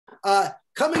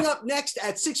Coming up next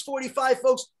at 6:45,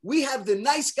 folks, we have the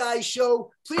Nice Guys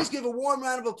Show. Please give a warm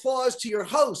round of applause to your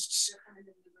hosts.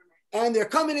 And they're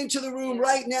coming into the room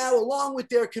right now along with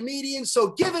their comedians.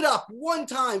 So give it up one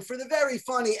time for the very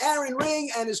funny Aaron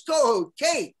Ring and his co-host,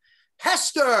 Kate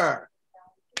Hester.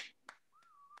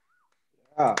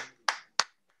 Yeah.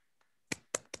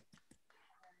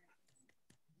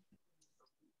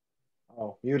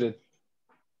 Oh, muted.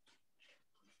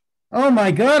 Oh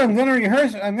my God, I'm gonna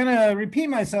rehearse. I'm gonna repeat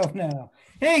myself now.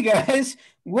 Hey guys,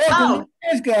 welcome to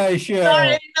the Nice Guys Show. Sorry,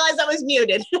 I didn't realize I was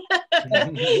muted.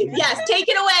 Yes, take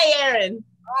it away, Aaron.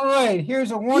 All right,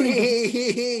 here's a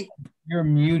warning. You're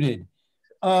muted.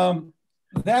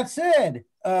 That said,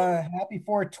 happy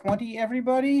 420,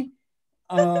 everybody.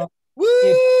 Woo!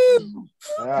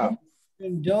 Yeah.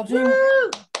 Indulging. Woo!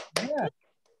 Yeah.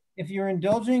 If you're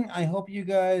indulging, I hope you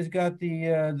guys got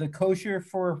the kosher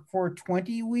for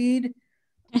 420 weed.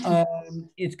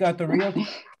 It's got the real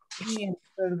tea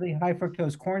instead of the high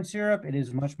fructose corn syrup. It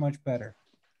is much, much better.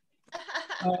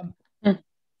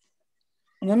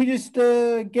 Let me just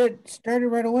get started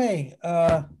right away.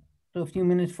 So a few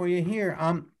minutes for you here.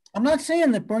 I'm not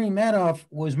saying that Bernie Madoff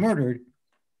was murdered.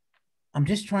 I'm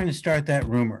just trying to start that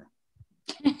rumor.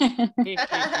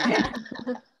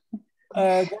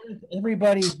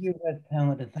 Everybody here has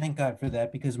talent, and thank God for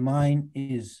that, because mine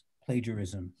is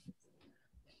plagiarism.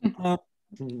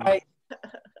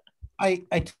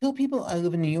 I tell people I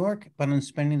live in New York, but I'm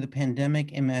spending the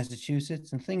pandemic in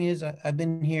Massachusetts. And the thing is, I've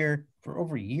been here for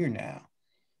over a year now.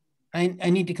 I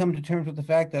need to come to terms with the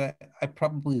fact that I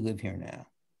probably live here now.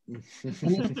 And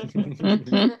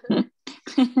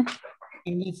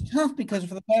it's tough because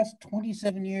for the past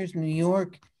 27 years, New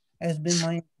York has been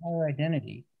my entire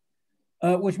identity.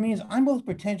 Which means I'm both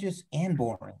pretentious and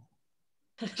boring.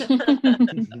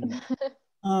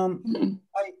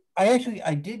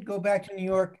 I did go back to New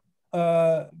York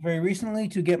very recently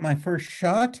to get my first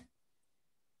shot.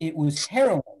 It was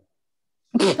heroin.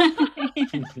 The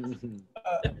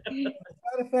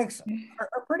side effects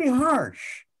are pretty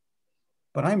harsh,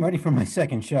 but I'm ready for my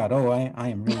second shot. Oh, I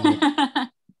am really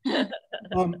ready.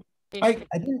 I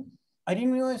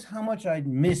didn't realize how much I'd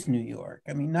miss New York.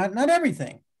 I mean, not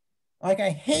everything. Like,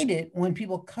 I hate it when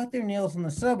people cut their nails in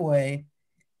the subway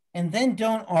and then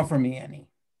don't offer me any.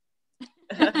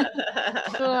 That's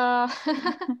the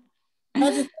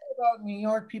thing about New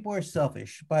York, people are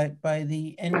selfish. By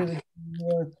the end of the New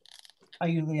York, I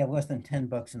usually have less than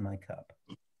 $10 in my cup.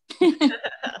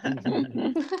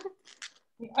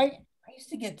 I used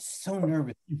to get so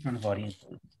nervous in front of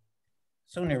audiences.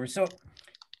 So nervous. So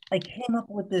I came up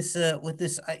with this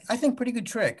I think pretty good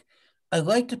trick. I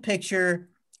like to picture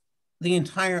the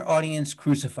entire audience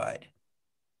crucified.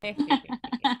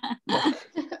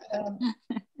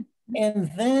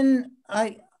 And then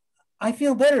I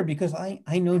feel better because I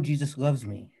know Jesus loves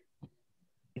me.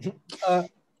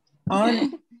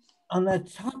 On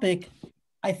that topic,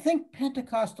 I think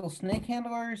Pentecostal snake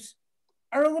handlers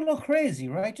are a little crazy,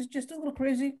 right? Just a little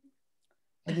crazy.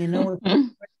 And you know,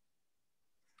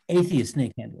 atheist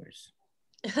snake handlers.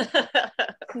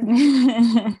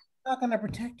 Not going to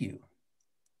protect you.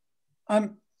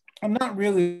 I'm not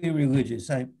really religious.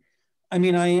 I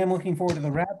mean, I am looking forward to the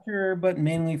rapture, but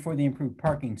mainly for the improved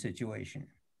parking situation.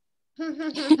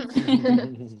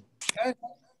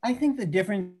 I think the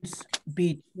difference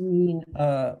between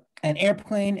an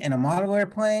airplane and a model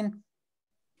airplane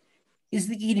is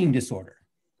the eating disorder.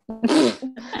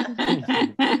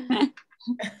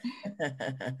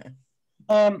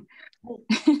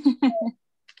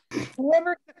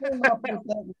 Whoever came up with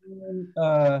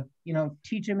that,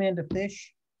 teach a man to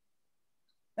fish,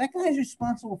 that guy's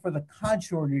responsible for the cod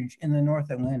shortage in the North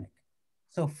Atlantic.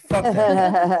 So fuck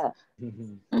that.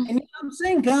 And I'm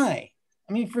saying guy.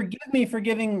 I mean, forgive me for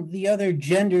giving the other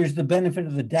genders the benefit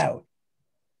of the doubt.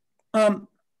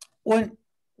 When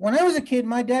I was a kid,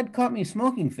 my dad caught me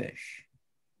smoking fish,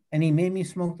 and he made me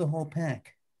smoke the whole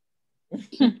pack.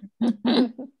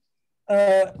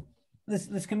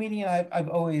 This comedian I've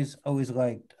always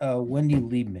liked, Wendy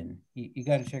Liebman. You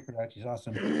got to check her out. She's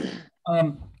awesome.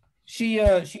 She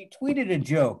tweeted a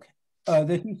joke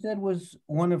that she said was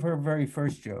one of her very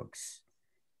first jokes,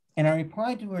 and I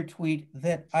replied to her tweet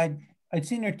that I'd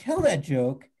seen her tell that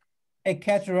joke at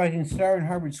Catch a Rising Star in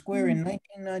Harvard Square in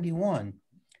 1991,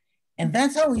 and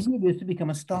that's how easy it is to become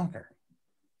a stalker.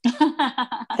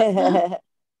 Yeah.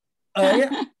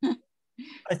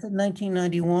 I said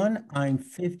 1991. I'm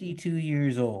 52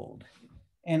 years old,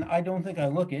 and I don't think I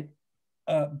look it,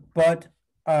 but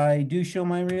I do show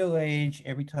my real age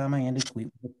every time I end a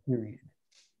tweet with a period.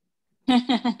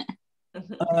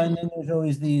 And then there's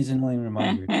always these annoying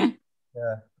reminders.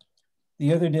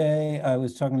 the other day I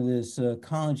was talking to this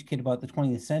college kid about the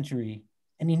 20th century,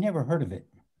 and he never heard of it.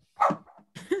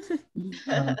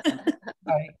 I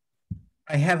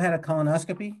have had a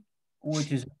colonoscopy,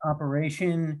 which is an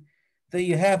operation that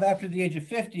you have after the age of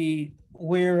 50,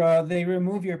 where they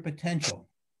remove your potential.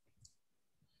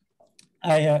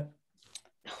 The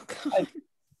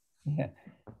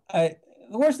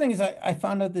worst thing is I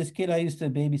found out this kid I used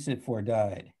to babysit for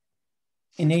died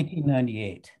in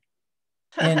 1898.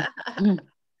 And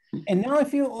now I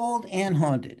feel old and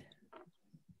haunted.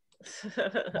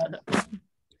 But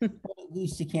at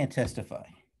least you can't testify.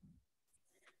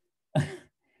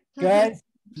 Guys,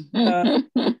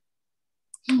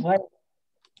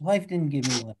 life didn't give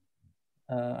me lemons.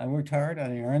 I worked hard,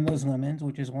 I earned those lemons,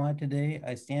 which is why today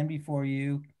I stand before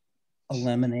you a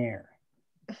lemonaire.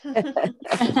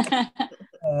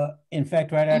 In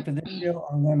fact, right after this show,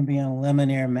 I'm going to be on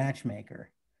Lemonaire Matchmaker.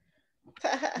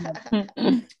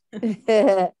 A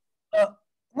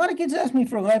lot of kids ask me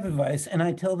for life advice, and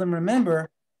I tell them, remember,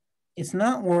 it's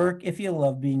not work if you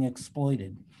love being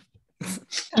exploited.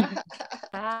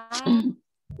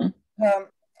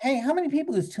 Hey, how many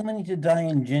people is too many to die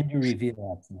in gender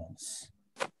reveal accidents?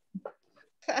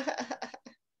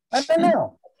 I don't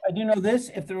know. I do know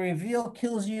this: if the reveal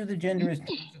kills you, the gender is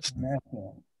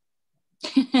masculine.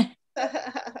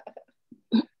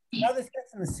 Now that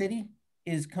Sex in the City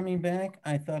is coming back,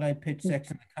 I thought I'd pitch Sex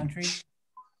in the Country.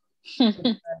 I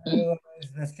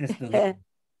realize that's just the.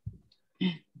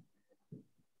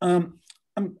 I'm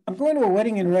going to a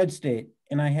wedding in Red State,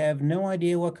 and I have no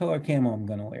idea what color camo I'm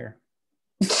going to wear.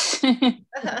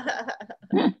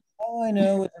 All I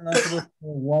know is I'm not supposed to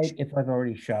wear white if I've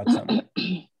already shot someone.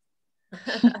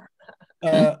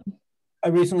 I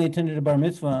recently attended a bar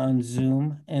mitzvah on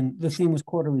Zoom, and the theme was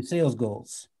quarterly sales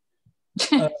goals,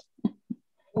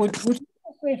 which is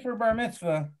great for a bar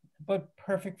mitzvah, but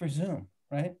perfect for Zoom,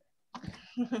 right?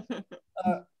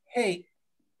 Hey,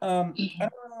 I don't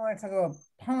really want to talk about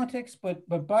politics, but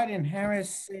Biden and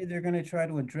Harris say they're going to try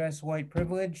to address white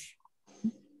privilege.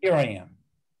 Here I am.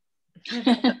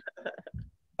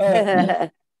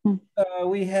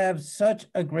 We have such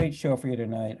a great show for you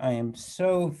tonight. I am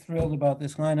so thrilled about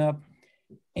this lineup.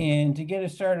 And to get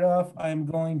us started off, I'm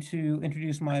going to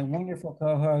introduce my wonderful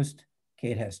co-host,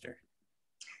 Kate Hester.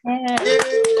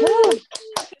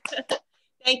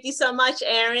 Thank you so much,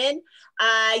 Aaron.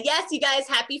 Yes, you guys,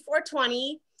 happy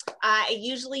 420. I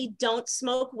usually don't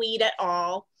smoke weed at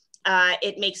all.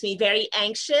 It makes me very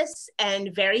anxious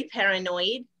and very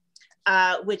paranoid,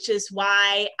 which is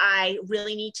why I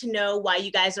really need to know why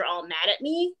you guys are all mad at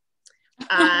me.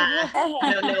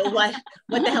 I don't know what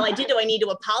the hell I did. Do I need to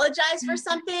apologize for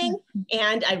something?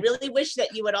 And I really wish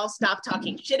that you would all stop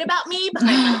talking shit about me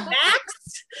behind my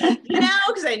backs,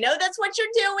 because I know that's what you're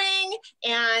doing.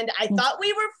 And I thought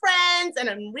we were friends, and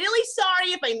I'm really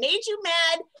sorry if I made you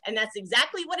mad. And that's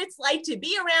exactly what it's like to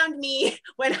be around me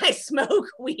when I smoke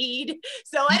weed.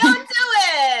 So I don't do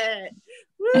it.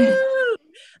 Woo!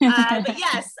 But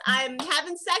yes, I'm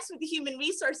having sex with the human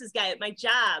resources guy at my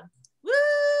job. Woo!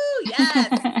 Yes.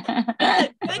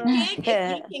 Good gig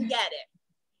if you can get it.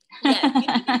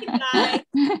 Yeah,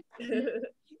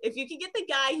 if you can get the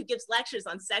guy who gives lectures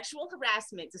on sexual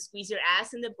harassment to squeeze your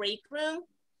ass in the break room,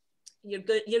 you're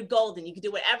good. You're golden. You can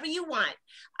do whatever you want.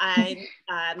 I'm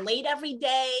late every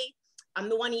day. I'm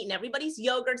the one eating everybody's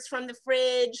yogurts from the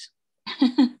fridge.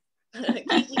 Keep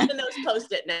leaving those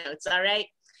Post-it notes, all right?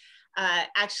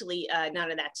 Actually,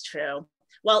 none of that's true.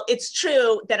 Well, it's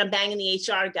true that I'm banging the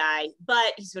HR guy,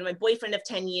 but he's been my boyfriend of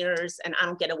 10 years and I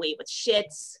don't get away with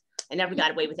shits. I never got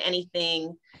away with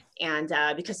anything. And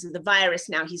because of the virus,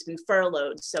 now he's been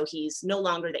furloughed. So he's no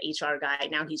longer the HR guy.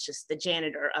 Now he's just the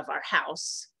janitor of our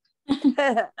house.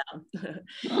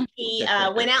 He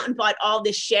went out and bought all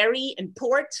this sherry and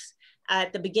port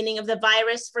at the beginning of the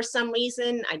virus for some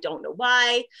reason. I don't know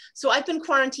why. So I've been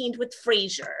quarantined with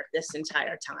Frasier this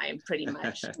entire time, pretty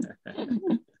much.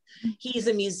 He's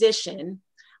a musician.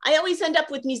 I always end up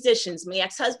with musicians. My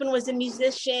ex-husband was a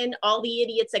musician. All the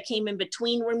idiots that came in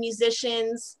between were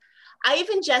musicians. I've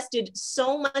ingested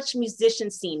so much musician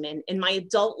semen in my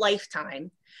adult lifetime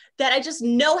that I just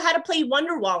know how to play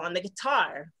Wonderwall on the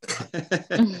guitar.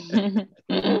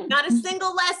 Not a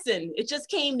single lesson. It just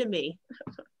came to me.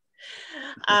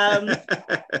 I'm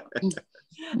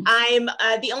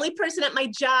the only person at my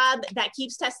job that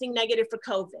keeps testing negative for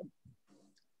COVID.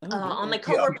 All my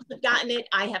coworkers have gotten it.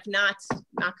 I have not,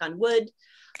 knock on wood.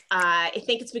 I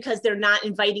think it's because they're not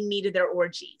inviting me to their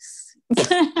orgies.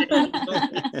 They're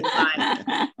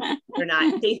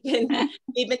not. They've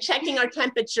been checking our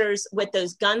temperatures with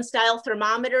those gun style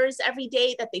thermometers every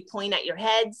day that they point at your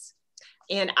heads.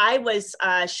 And I was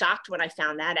shocked when I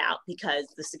found that out, because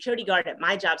the security guard at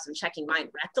my job's been checking mine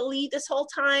rectally this whole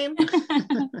time.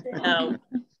 So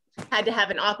had to have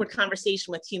an awkward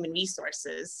conversation with human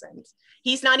resources, and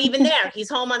he's not even there. He's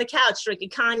home on the couch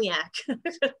drinking cognac.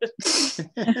 So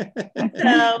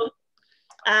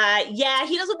yeah,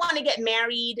 he doesn't want to get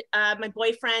married, my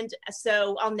boyfriend.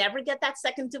 So I'll never get that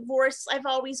second divorce I've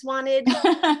always wanted.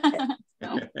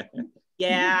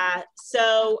 Yeah.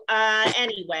 So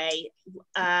anyway,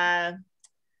 I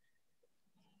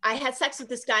had sex with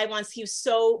this guy once. He was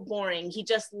so boring. He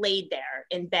just laid there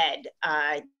in bed,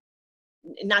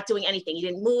 not doing anything. He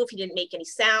didn't move. He didn't make any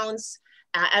sounds.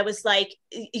 I was like,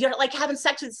 you're like having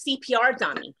sex with a CPR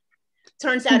dummy.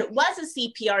 Turns out it was a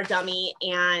CPR dummy,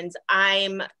 and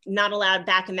I'm not allowed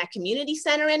back in that community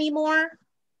center anymore.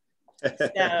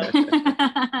 So,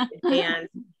 and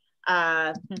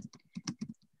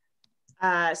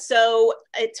so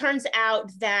it turns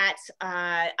out that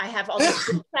I have all these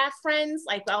witchcraft friends,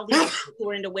 like all these people who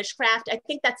are into witchcraft. I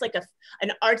think that's like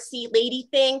an artsy lady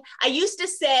thing. I used to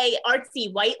say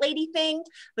artsy white lady thing,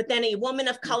 but then a woman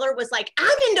of color was like,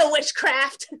 I'm into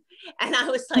witchcraft. And I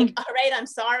was like, all right, I'm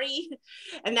sorry.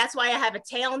 And that's why I have a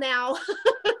tail now.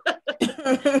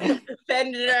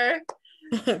 Offended her.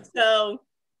 So,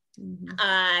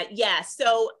 yeah,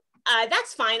 so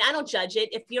that's fine. I don't judge it.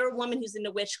 If you're a woman who's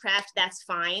into witchcraft, that's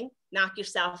fine. Knock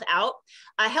yourself out.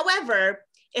 However,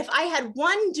 if I had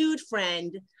one dude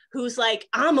friend who's like,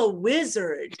 I'm a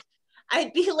wizard,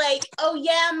 I'd be like, oh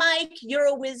yeah, Mike, you're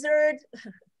a wizard.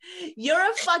 You're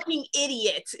a fucking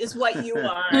idiot is what you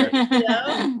are, you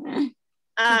know?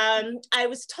 I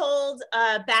was told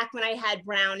back when I had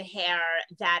brown hair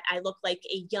that I looked like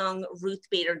a young Ruth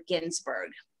Bader Ginsburg.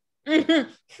 I'm a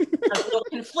little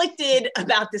conflicted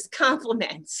about this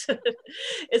compliment.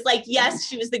 It's like, yes,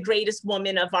 she was the greatest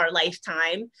woman of our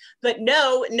lifetime, but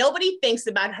no, nobody thinks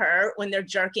about her when they're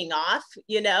jerking off,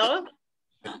 you know?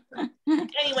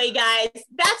 Anyway, guys,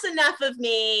 that's enough of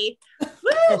me.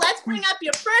 Woo, let's bring up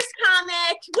your first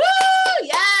comic. Woo,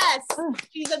 yes.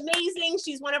 She's amazing.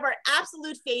 She's one of our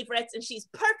absolute favorites, and she's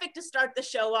perfect to start the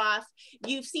show off.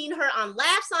 You've seen her on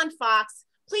Laughs on Fox.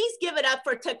 Please give it up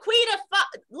for Taquita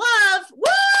Love.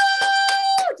 Woo!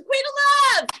 Taquita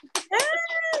Love.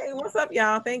 Hey, what's up,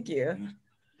 y'all? Thank you.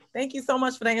 Thank you so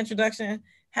much for that introduction.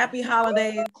 Happy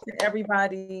holidays to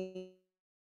everybody.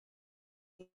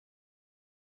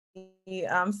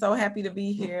 I'm so happy to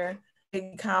be here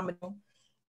in comedy.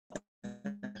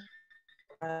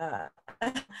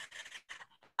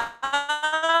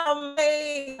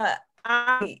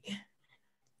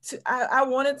 I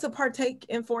wanted to partake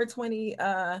in 420.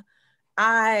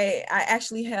 I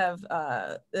actually have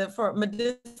for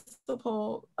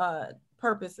medicinal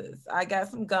purposes. I got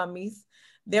some gummies.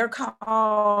 They're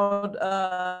called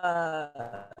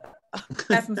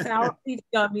some sour peach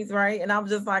gummies, right? And I'm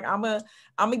just like, I'm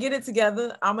gonna get it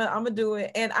together. I'm gonna do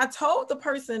it. And I told the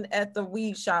person at the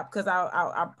weed shop, because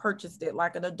I purchased it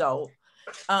like an adult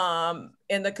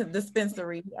in the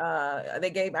dispensary. I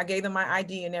gave them my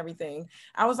ID and everything.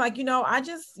 I was like, I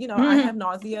just, I have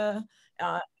nausea.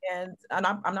 And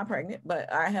I'm not pregnant,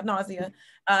 but I have nausea.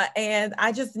 And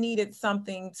I just needed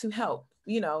something to help,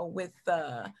 with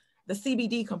the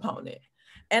CBD component.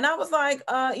 And I was like,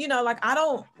 I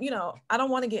don't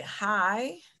want to get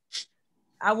high.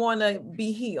 I want to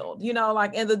be healed,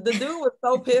 and the dude was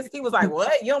so pissed. He was like,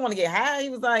 what? You don't want to get high? He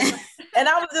was like, and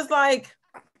I was just like,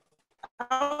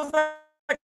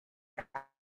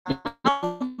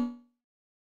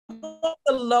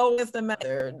 the lowest amount.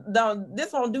 No,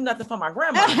 this won't do nothing for my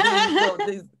grandma. I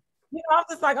was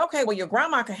just like, okay, well, your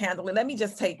grandma can handle it. Let me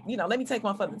just take, let me take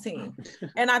one for the team.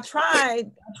 And I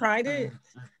tried it.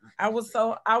 I was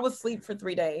asleep for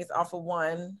 3 days off of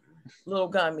one little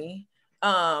gummy.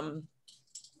 And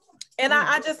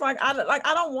I just I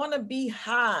don't want to be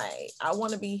high. I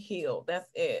want to be healed. That's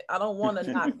it. I don't want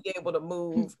to not be able to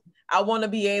move. I want to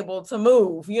be able to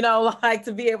move,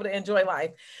 to be able to enjoy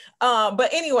life.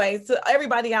 But anyway, to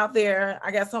everybody out there,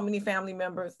 I got so many family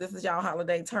members. This is y'all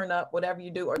holiday. Turn up, whatever you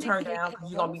do, or turn down,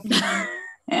 because you're going to be not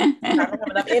have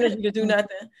enough energy to do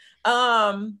nothing.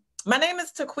 My name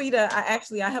is Taquita.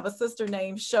 I have a sister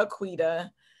named Shaquita.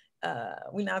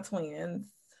 We're not twins.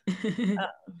 My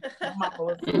mama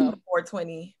was a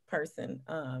 420 person.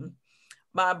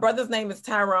 My brother's name is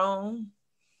Tyrone.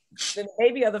 The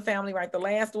baby of the family, right? The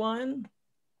last one,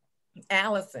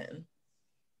 Allison.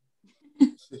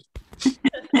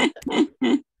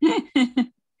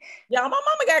 Y'all, my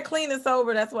mama got clean and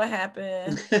sober. That's what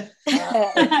happened. She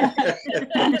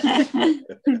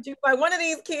was like, one of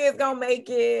these kids gonna make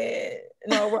it.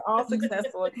 No, we're all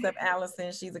successful except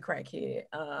Allison. She's a crackhead.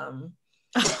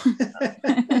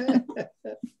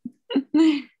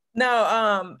 No,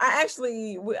 I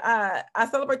actually, I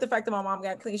celebrate the fact that my mom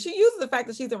got clean. She uses the fact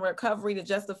that she's in recovery to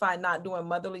justify not doing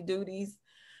motherly duties.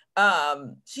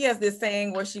 She has this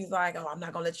saying where she's like, "Oh, I'm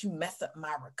not gonna let you mess up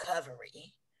my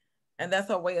recovery," and that's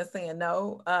her way of saying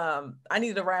no. I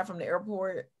needed a ride from the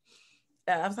airport.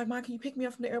 I was like, "Mom, can you pick me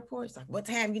up from the airport?" She's like, "What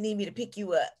time you need me to pick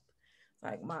you up?"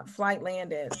 Like, my flight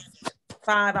land at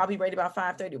 5. I'll be ready about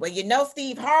 5:30. Well, you know,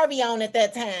 Steve Harvey on at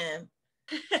that time.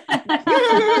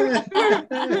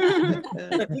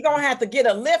 You're gonna have to get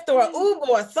a Lyft or an Uber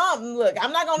or something. Look,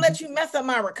 I'm not gonna let you mess up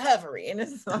my recovery. And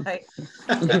it's like,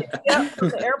 yep,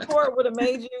 the airport would have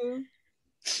made you.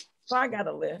 So I got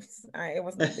a Lyft. It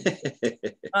was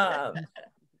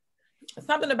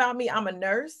something about me. I'm a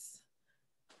nurse.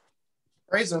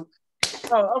 Praise him.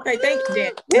 Oh, okay. Thank you,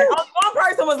 Dan. And one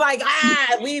person was like,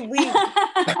 we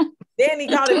Danny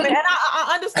called it, and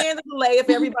I understand the delay if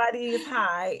everybody is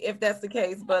high, if that's the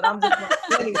case, but I'm just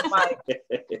like,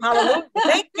 hallelujah.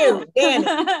 Thank you, Danny.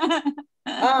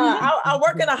 I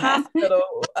work in a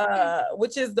hospital,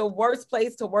 which is the worst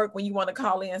place to work when you want to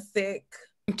call in sick.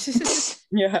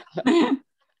 Yeah.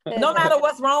 No matter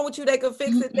what's wrong with you, they could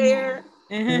fix it there.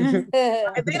 They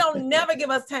don't never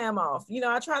give us time off. You know,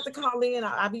 I tried to call in.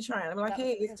 I be trying. I'm like,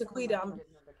 hey, it's Taquita. I'm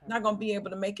not gonna be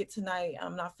able to make it tonight.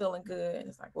 I'm not feeling good. And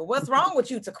it's like, well, what's wrong with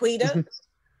you, Taquita?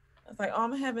 It's like, oh,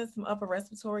 I'm having some upper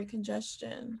respiratory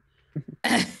congestion.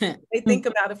 They think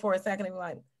about it for a second and be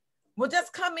like, well,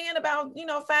 just come in about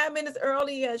 5 minutes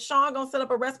early. Sean gonna set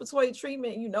up a respiratory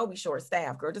treatment. You know we short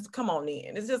staff, girl. Just come on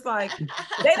in. It's just like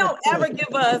they don't ever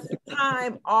give us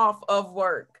time off of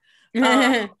work.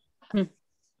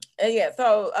 Yeah,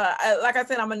 so like I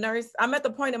said, I'm a nurse. I'm at the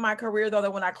point in my career though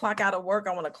that when I clock out of work,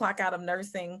 I want to clock out of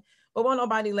nursing, but won't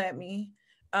nobody let me.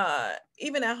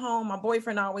 Even at home, my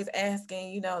boyfriend always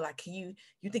asking, like, can you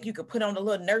think you could put on a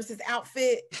little nurse's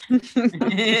outfit? He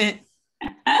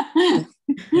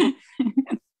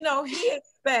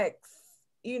expects,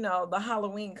 the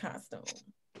Halloween costume.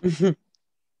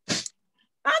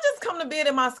 I just come to bed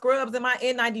in my scrubs and my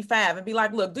N95 and be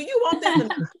like, look, do you want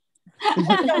this?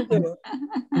 What you gonna do?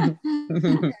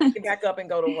 Get back up and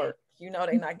go to work. They're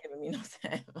not giving me no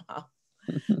time off.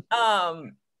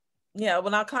 Yeah,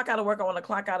 when I clock out of work, I want to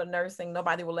clock out of nursing.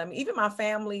 Nobody will let me. Even my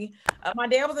family. My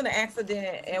dad was in an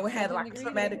accident and we had like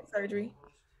traumatic surgery.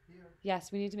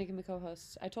 Yes, we need to make him a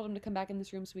co-host. I told him to come back in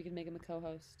this room so we can make him a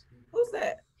co-host. Who's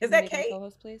that? Is that Kate?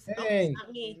 Co-host, please. Hey.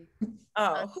 Not me.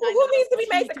 Oh, who needs to be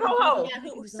made the co-host?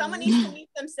 Yeah, someone needs to mute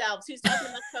themselves. Who's talking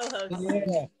about co-host?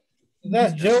 Yeah.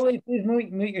 That's Joey. Please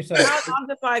mute yourself. I'm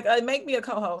just like, make me a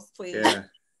co-host, please. Yeah.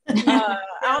 I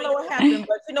don't know what happened,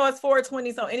 but it's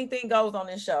 420, so anything goes on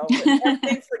this show.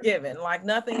 Everything's forgiven. Like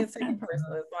nothing is taken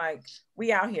personal. It's like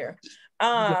we out here.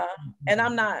 And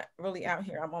I'm not really out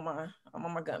here. I'm on my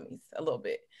gummies a little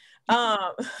bit.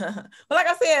 But like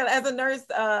I said, as a nurse,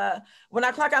 when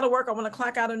I clock out of work, I want to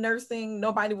clock out of nursing.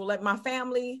 Nobody will let my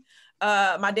family.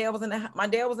 My dad was in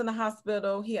the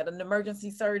hospital. He had an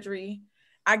emergency surgery.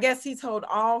 I guess he told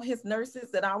all his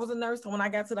nurses that I was a nurse. So when I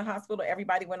got to the hospital,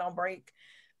 everybody went on break.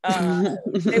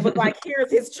 They was like, here's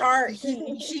his chart.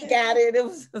 She got it. It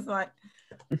was just like,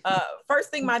 first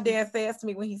thing my dad says to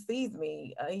me when he sees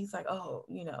me, he's like, oh,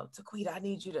 Taquita, I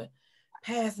need you to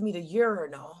pass me the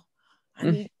urinal.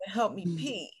 I need you to help me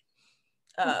pee.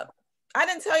 I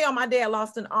didn't tell y'all my dad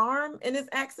lost an arm in this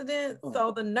accident.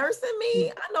 So the nurse in me,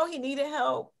 I know he needed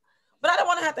help, but I don't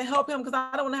want to have to help him because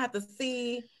I don't want to have to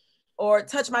see or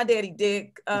touch my daddy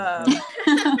dick. There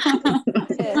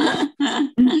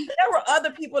were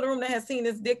other people in the room that had seen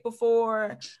his dick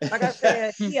before. Like I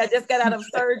said, he had just got out of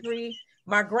surgery.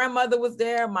 My grandmother was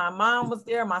there. My mom was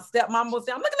there. My stepmom was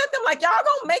there. I'm looking at them like, y'all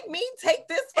gonna make me take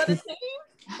this for the team?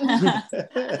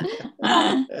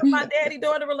 My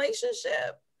daddy-daughter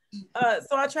relationship.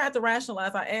 So I tried to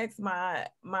rationalize. I asked my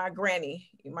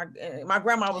granny. My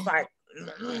grandma was like,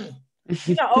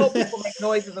 old people make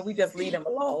noises and we just leave them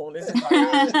alone. It's just like,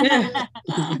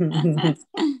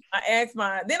 I asked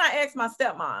my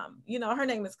stepmom, her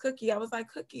name is Cookie. I was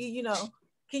like, Cookie,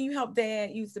 can you help Dad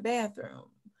use the bathroom?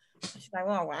 She's like,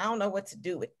 well, I don't know what to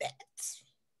do with that.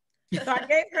 So I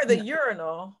gave her the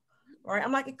urinal, right?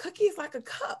 I'm like, Cookie is like a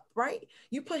cup, right?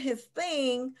 You put his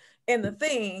thing in the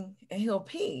thing and he'll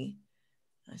pee.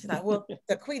 And she's like, well,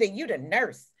 Taquita, you the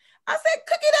nurse. I said,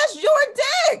 Cookie, that's your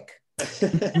dick.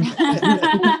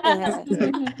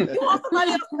 You want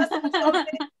somebody else to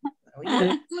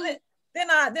Then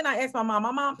I asked my mom.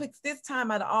 My mom picks this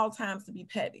time out of all times to be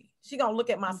petty. She gonna look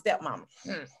at my stepmom.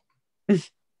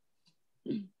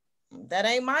 That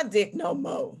ain't my dick no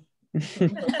more. Y'all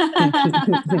gonna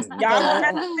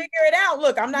have to figure it out.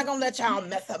 Look, I'm not gonna let y'all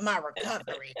mess up my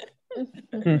recovery.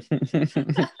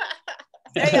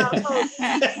 Hey, y'all.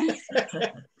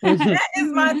 That is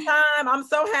my time. I'm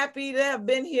so happy to have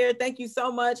been here. Thank you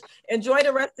so much. Enjoy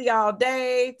the rest of y'all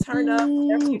day. Turn up,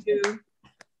 whatever you do.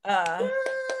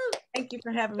 Thank you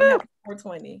for having me. Happy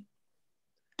 420.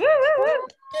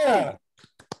 Yeah.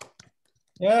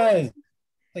 Guys,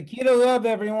 Taquito Love,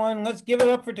 everyone. Let's give it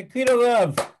up for Taquito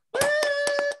Love.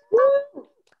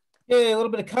 Okay, a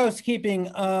little bit of housekeeping.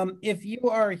 If you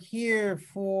are here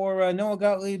for Noah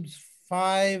Gottlieb's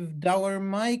 $5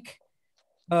 mic,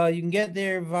 you can get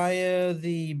there via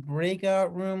the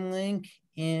breakout room link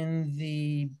in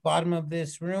the bottom of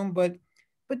this room, but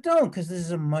don't, because this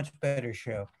is a much better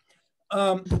show.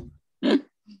 Well,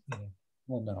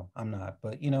 no, I'm not,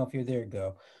 but you know, if you're there,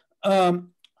 go.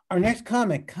 Our next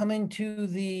comic coming to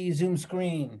the Zoom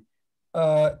screen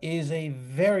is a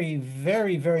very,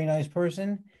 very, very nice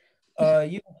person.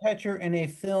 You can catch her in a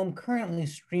film currently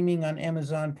streaming on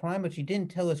Amazon Prime, but she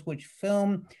didn't tell us which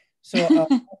film, so I'll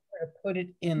put it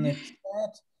in the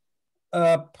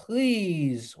chat.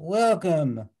 Please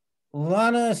welcome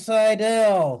Lana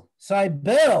Seidel.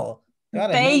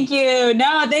 Thank you.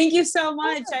 No, thank you so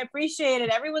much. I appreciate it.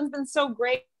 Everyone's been so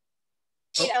great.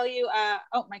 I tell you,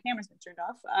 oh, my camera's been turned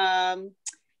off.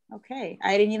 Okay,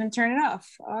 I didn't even turn it off.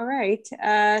 All right.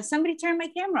 Somebody turned my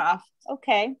camera off.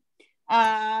 Okay.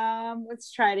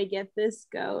 Let's try to get this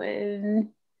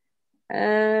going.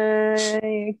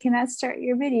 Can I start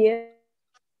your video?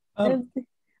 You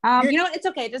know what? It's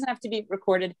okay. It doesn't have to be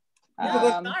recorded.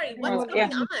 Sorry, what's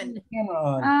going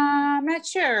on? I'm not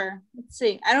sure. Let's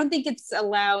see. I don't think it's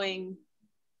allowing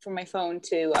for my phone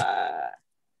to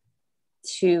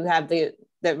have the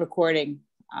recording.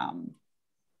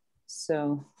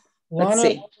 So let's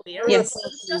see. Yes, it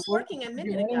was just working a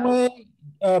minute ago.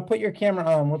 Put your camera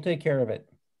on. We'll take care of it.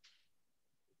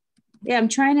 Yeah, I'm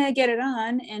trying to get it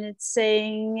on, and it's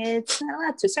saying it's not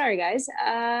allowed to. Sorry, guys.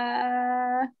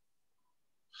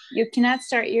 You cannot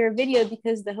start your video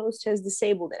because the host has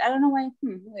disabled it. I don't know why.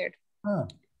 Weird. Huh.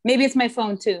 Maybe it's my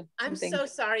phone too. I'm so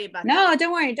sorry about that. No,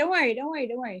 don't worry.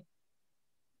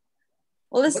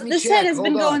 Well, this set has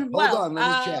been going well. Hold on,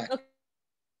 let me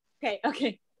check.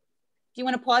 Okay. Do you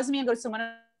want to pause me and go to someone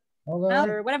else? Hold on.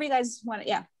 Or whatever you guys want?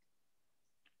 Yeah.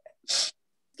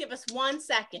 Give us 1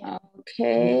 second.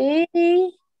 Okay.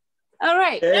 All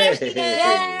right. There she is.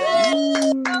 Yay!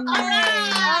 All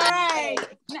right.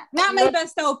 Not my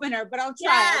best opener, but I'll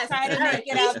try. Yes. I'll try to make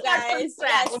it out, guys.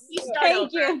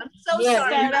 Thank you. I'm so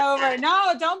sorry. Start over.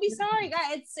 No, don't be sorry,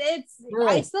 guys. It's.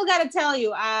 I still got to tell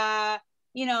you.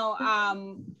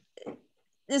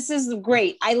 This is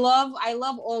great. I love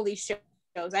all these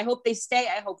shows. I hope they stay.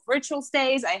 I hope virtual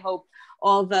stays. I hope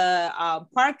all the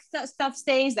park stuff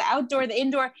stays, the outdoor, the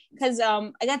indoor, because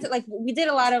I got to we did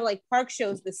a lot of park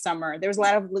shows this summer. There was a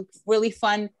lot of really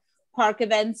fun park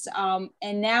events.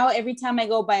 And now every time I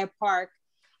go by a park,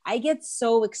 I get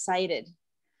so excited.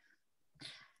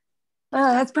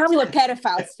 That's probably what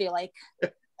pedophiles feel like.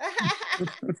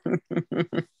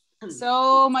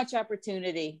 So much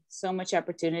opportunity. So my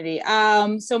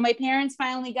parents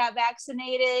finally got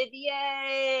vaccinated.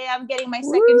 Yay, I'm getting my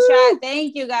second shot.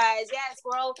 Thank you, guys. Yes,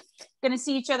 we're all gonna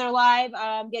see each other live.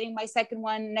 I'm getting my second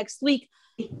one next week.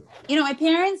 You know, my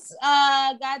parents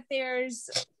got theirs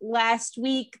last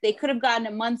week. They could have gotten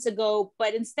it months ago,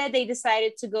 but instead they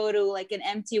decided to go to an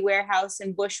empty warehouse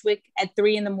in Bushwick at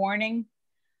 3 a.m.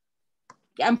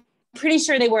 I'm pretty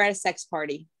sure they were at a sex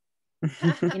party.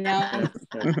 You know, I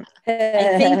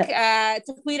think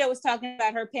Taquita was talking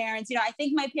about her parents. You know, I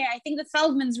think the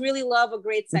Feldmans really love a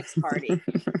great sex party.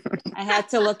 I had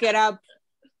to look it up.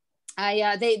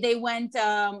 They went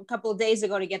a couple of days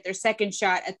ago to get their second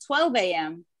shot at 12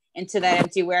 a.m. into that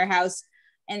empty warehouse,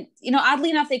 and you know,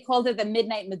 oddly enough, they called it the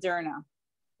Midnight Moderna.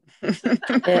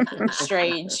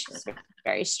 Strange,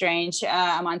 very strange.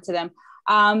 I'm onto them.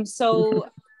 So.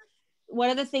 One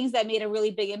of the things that made a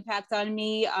really big impact on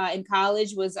me in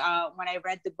college was when I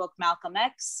read the book Malcolm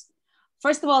X.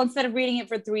 First of all, instead of reading it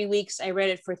for 3 weeks, I read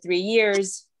it for 3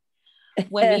 years.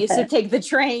 When we used to take the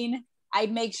train, I'd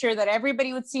make sure that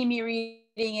everybody would see me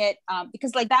reading it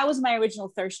because that was my original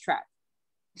thirst trap.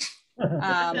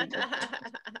 I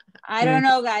don't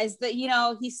know, guys.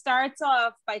 He starts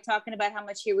off by talking about how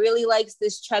much he really likes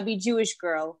this chubby Jewish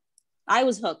girl. I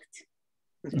was hooked.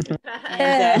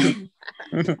 And,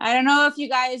 I don't know if you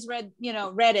guys read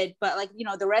it, but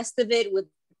the rest of it with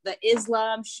the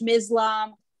Islam,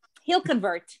 Schmislam, he'll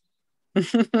convert.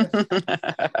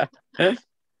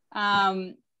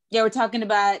 Yeah, we're talking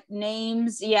about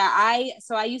names. Yeah, I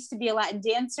used to be a Latin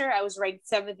dancer. I was ranked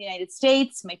 7th in the United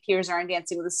States. My peers are on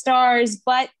Dancing with the Stars,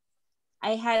 but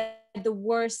I had the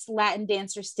worst Latin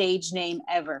dancer stage name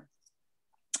ever.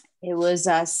 It was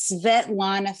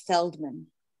Svetlana Feldman.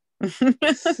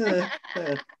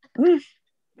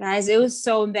 Guys, it was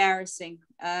so embarrassing.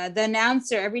 The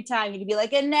announcer, every time he'd be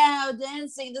like, and now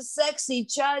dancing the sexy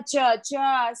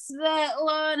cha-cha-cha,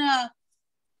 Svetlana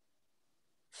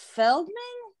Feldman?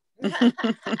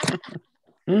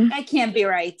 That can't be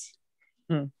right.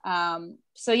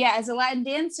 So yeah, as a Latin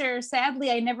dancer, sadly,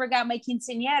 I never got my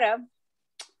quinceañera.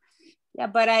 Yeah,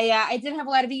 but I did have a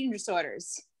lot of eating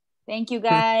disorders. Thank you,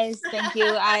 guys. Thank you.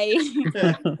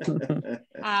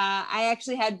 I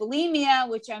actually had bulimia,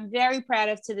 which I'm very proud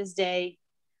of to this day,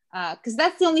 because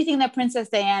that's the only thing that Princess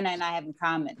Diana and I have in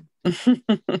common.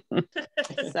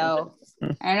 So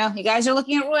I don't know. You guys are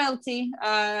looking at royalty.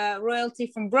 Royalty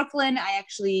from Brooklyn. I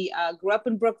actually grew up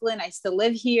in Brooklyn. I still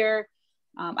live here.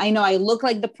 I know I look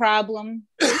like the problem,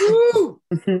 but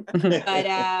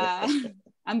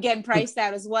I'm getting priced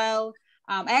out as well.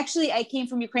 I came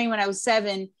from Ukraine when I was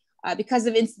 7 because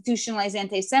of institutionalized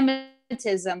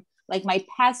anti-Semitism. Like my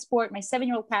passport, my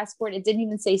 7-year-old passport, it didn't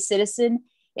even say citizen.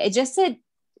 It just said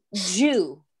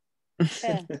Jew.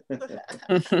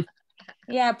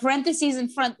 Yeah, parentheses in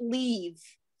front, leave.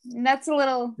 And that was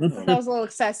a little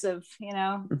excessive, you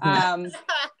know.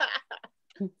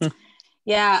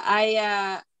 Yeah,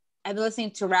 I've been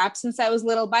listening to rap since I was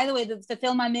little. By the way, the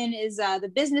film I'm in is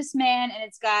The Businessman, and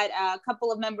it's got a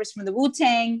couple of members from the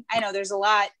Wu-Tang. I know there's a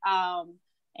lot,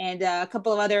 and a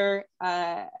couple of other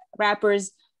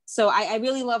rappers. So I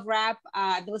really love rap.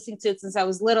 I've been listening to it since I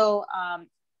was little.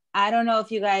 I don't know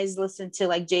if you guys listened to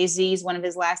like Jay-Z's, one of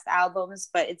his last albums,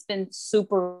 but it's been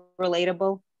super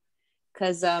relatable.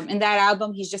 Because in that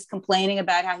album, he's just complaining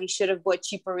about how he should have bought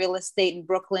cheaper real estate in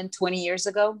Brooklyn 20 years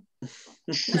ago.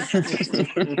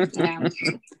 Yeah.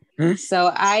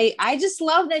 So I just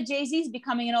love that Jay-Z's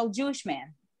becoming an old Jewish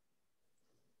man.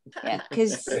 Yeah,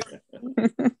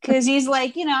 because he's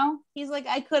like,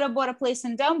 I could have bought a place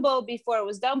in Dumbo before it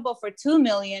was Dumbo for $2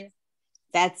 million.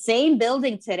 That same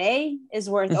building today is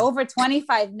worth over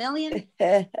 $25 million.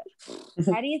 How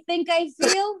do you think I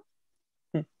feel?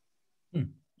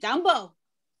 Dumbo.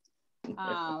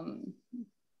 I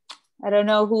don't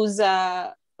know who's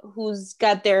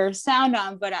got their sound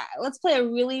on, but let's play a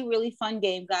really, really fun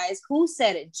game, guys. Who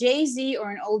said it, Jay-Z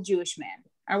or an old Jewish man?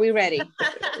 Are we ready?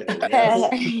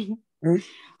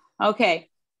 Okay.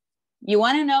 You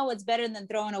want to know what's better than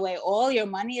throwing away all your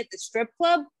money at the strip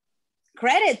club?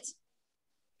 Credit.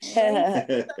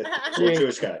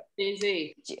 Jewish guy.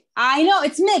 Jay-Z. I know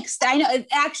it's mixed. I know it's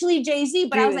actually Jay-Z,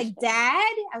 but I was like,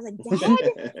 Dad.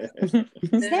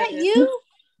 Is that you?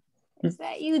 Is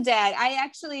that you, Dad?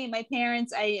 My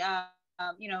parents,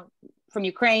 from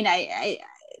Ukraine. I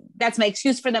that's my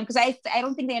excuse for them because I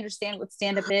don't think they understand what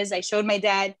stand-up is. I showed my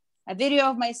dad a video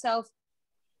of myself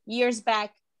years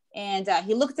back, and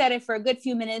he looked at it for a good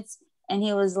few minutes, and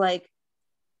he was like,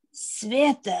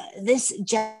 Sveta, this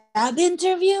job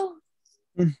interview?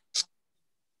 It's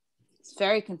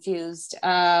very confused.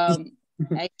 I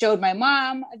showed my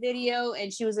mom a video,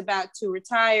 and she was about to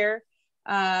retire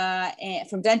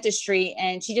from dentistry,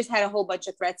 and she just had a whole bunch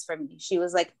of threats from me. She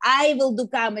was like, I will do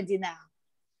comedy now.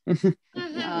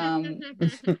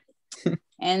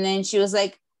 And then she was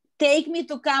like, take me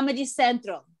to Comedy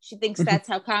Central. She thinks that's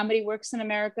how comedy works in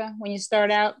America when you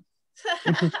start out.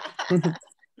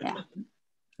 Yeah.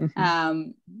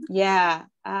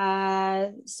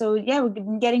 So yeah, we've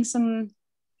been getting some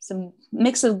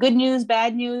mix of good news,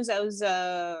 bad news. I was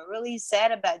really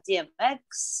sad about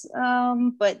DMX,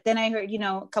 but then I heard,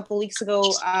 a couple of weeks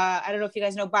ago, I don't know if you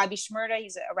guys know Bobby Shmurda.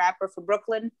 He's a rapper from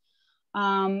Brooklyn.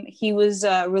 He was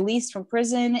released from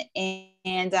prison,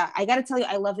 and I got to tell you,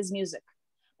 I love his music.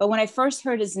 But when I first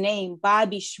heard his name,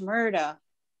 Bobby Shmurda,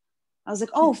 I was like,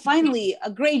 oh, finally,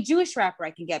 a great Jewish rapper I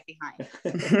can get behind.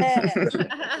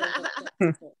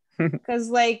 Because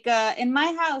in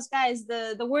my house, guys,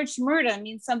 the word shmurda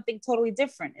means something totally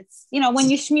different. It's, when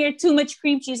you smear too much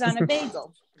cream cheese on a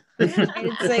bagel. And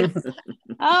it's like,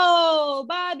 oh,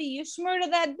 Bobby, you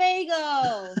shmurda that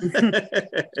bagel.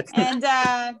 And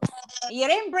you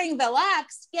didn't bring the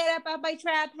lox. Get up at my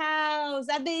trap house.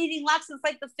 I've been eating lox since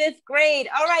like the 5th grade.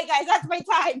 All right, guys, that's my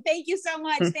time. Thank you so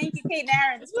much. Thank you, Kate and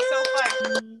Aaron. This was so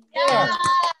fun. Yes.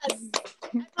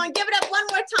 Come on, give it up one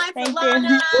more time for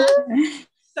Lana.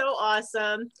 So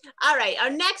awesome. All right, our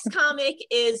next comic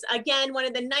is, again, one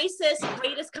of the nicest,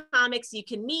 greatest comics you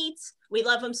can meet. We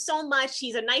love him so much.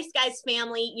 He's a Nice Guys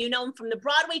family. You know him from the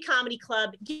Broadway Comedy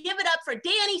Club. Give it up for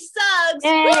Danny Suggs.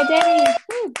 Yeah, Danny.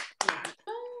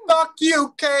 Fuck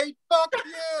you, Kate. Fuck you.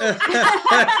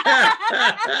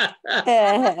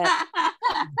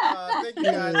 Thank you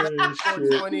guys. Happy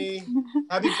 420.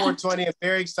 Happy 420. I'm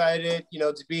very excited,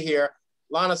 to be here.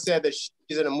 Lana said that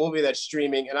she's in a movie that's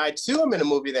streaming, and I too am in a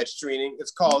movie that's streaming.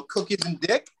 It's called Cookies and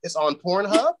Dick. It's on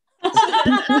Pornhub.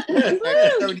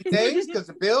 30 days because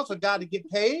the bills have got to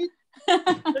get paid.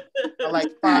 I like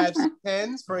 5s and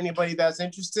 10s for anybody that's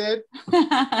interested.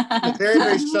 I'm very,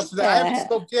 very stressful. I haven't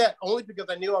spoke yet, only because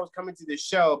I knew I was coming to this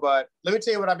show. But let me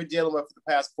tell you what I've been dealing with for the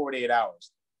past 48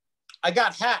 hours. I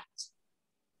got hacked.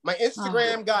 My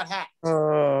Instagram got hacked.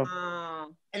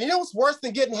 And you know what's worse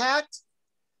than getting hacked?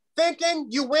 Thinking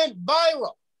you went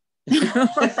viral. At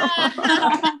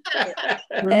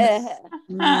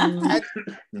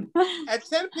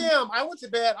 10 p.m., I went to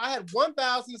bed. I had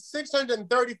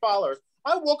 1,630 followers.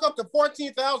 I woke up to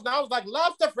 14,000. I was like,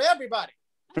 lobster for everybody.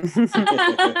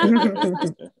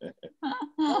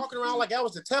 Walking around like I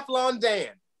was a Teflon Dan.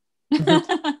 So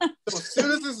as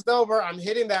soon as this is over, I'm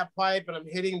hitting that pipe, and I'm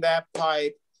hitting that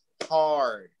pipe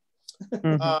hard.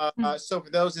 So for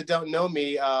those that don't know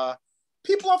me,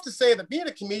 people often say that being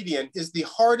a comedian is the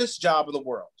hardest job in the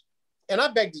world. And I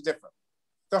beg to differ.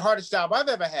 The hardest job I've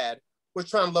ever had was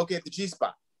trying to locate the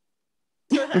G-spot.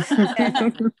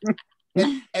 and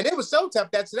it was so tough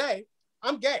that today,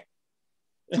 I'm gay.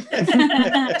 This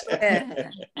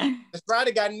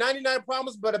Friday got 99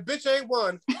 problems, but a bitch ain't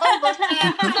one.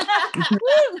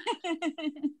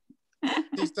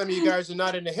 See, some of you guys are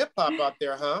not into hip-hop out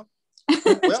there, huh?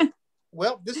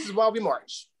 Well, this is why we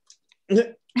march.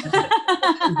 Am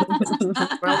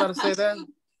I allowed to say that?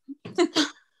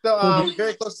 So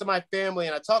very close to my family,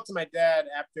 and I talked to my dad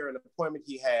after an appointment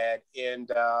he had, and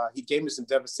he gave me some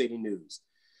devastating news.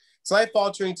 It's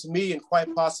life-altering to me and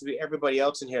quite possibly everybody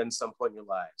else in here at some point in your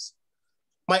lives.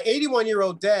 My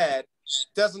 81-year-old dad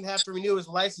doesn't have to renew his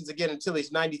license again until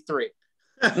he's 93.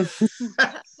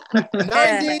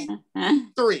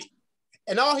 93.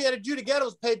 And all he had to do to get it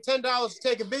was pay $10 to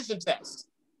take a vision test.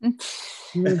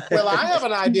 Well, I have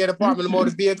an idea, Department of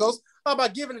Motor Vehicles. How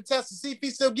about giving a test to see if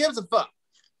he still gives a fuck?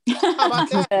 How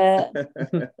about that? I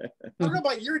don't know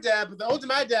about your dad, but the older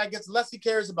my dad gets, the less he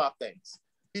cares about things.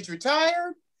 He's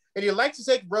retired, and he likes to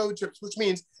take road trips, which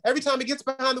means every time he gets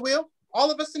behind the wheel,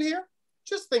 all of us in here,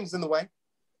 just things in the way.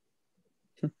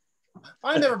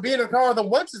 I never been in a car with him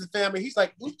once as a family. He's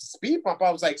like, oops, speed bump. I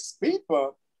was like, speed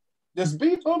bump? The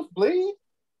speed bumps bleed?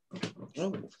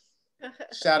 Oh.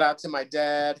 Shout out to my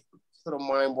dad. Little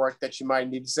mind work that you might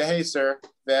need to say, hey, sir,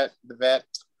 the vet.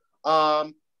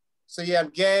 So yeah, I'm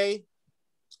gay.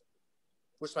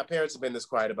 Wish my parents had been this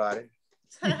quiet about it.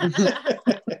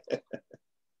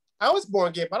 I was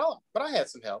born gay, but I had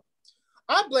some help.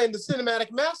 I blame the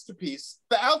cinematic masterpiece,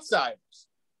 The Outsiders,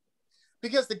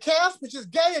 because the cast was just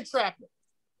gay entrapment.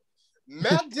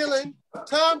 Matt Dillon,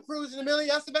 Tom Cruise, and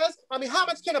Emilio Estevez. I mean, how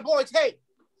much can a boy take?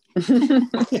 There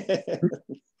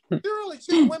were only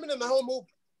 2 women in the whole movie.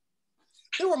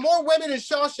 There were more women in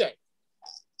Shawshank.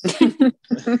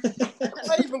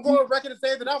 I even go on record and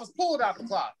say that I was pulled out the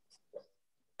closet.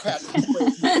 Patrick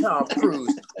Swayze and Tom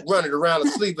Cruise running around in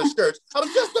sleeveless shirts. I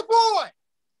was just a boy.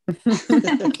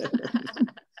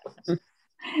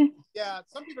 Yeah,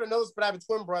 some people don't know this, but I have a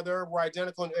twin brother. We're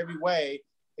identical in every way,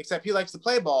 except he likes to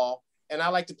play ball, and I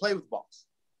like to play with balls.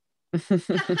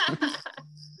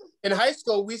 In high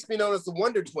school, we used to be known as the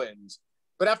Wonder Twins.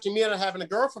 But after me and having a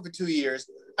girlfriend for 2 years,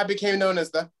 I became known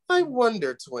as the I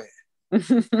Wonder Twin.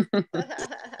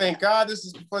 Thank God this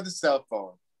is before the cell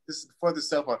phone.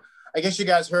 I guess you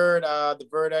guys heard the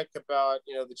verdict about,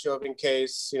 the Chauvin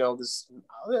case. It's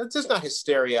just not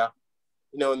hysteria,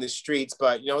 in the streets,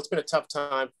 but, it's been a tough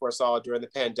time for us all during the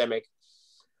pandemic.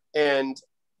 And,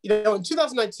 in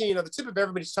 2019, the tip of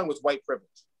everybody's tongue was white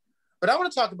privilege. But I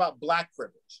want to talk about Black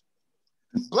privilege.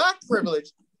 Black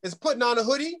privilege is putting on a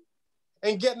hoodie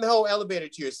and getting the whole elevator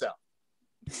to yourself.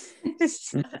 All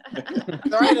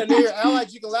right, I know your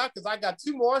allies, you can laugh because I got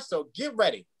 2 more, so get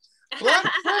ready.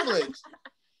 Black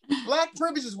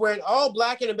privilege is wearing all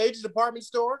black in a major department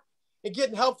store and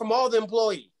getting help from all the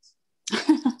employees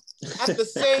at the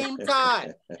same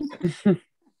time.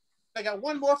 I got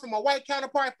 1 more from my white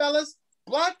counterpart, fellas.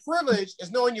 Black privilege is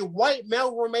knowing your white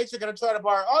male roommates are going to try to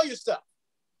borrow all your stuff,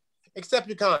 except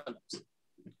your condoms.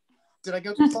 Did I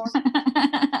go too far?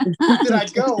 Did I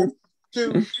go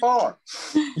too far?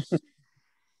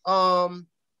 I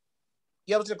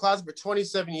was in the closet for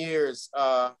 27 years.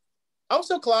 I was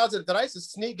so closeted that I used to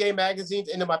sneak gay magazines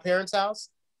into my parents' house,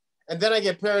 and then I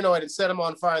get paranoid and set them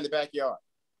on fire in the backyard.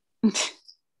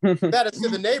 That is, so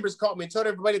the neighbors called me and told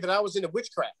everybody that I was into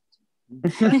witchcraft.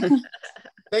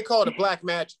 They called it black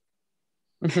magic.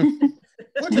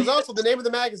 which is also the name of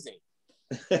the magazine.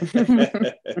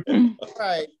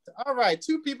 All right.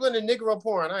 2 people in the Negro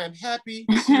porn. I am happy.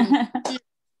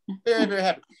 Very, very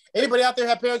happy. Anybody out there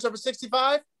have parents over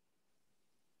 65?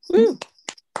 Woo.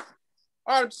 All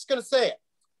right, I'm just gonna say it.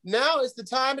 Now is the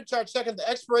time to start checking the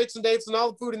expiration dates on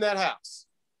all the food in that house.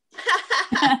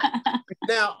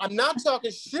 Now, I'm not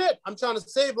talking shit. I'm trying to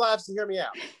save lives, to hear me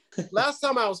out. Last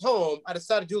time I was home, I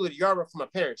decided to do a little yard work for my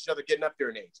parents. You know, they're getting up there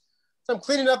in age. So I'm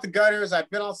cleaning up the gutters. I've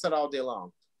been outside all day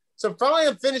long. So finally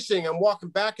I'm finishing. I'm walking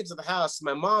back into the house.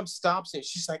 My mom stops and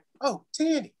she's like, "Oh,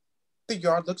 Tanny, the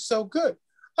yard looks so good."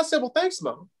 I said, "Well, thanks,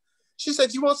 Mom." She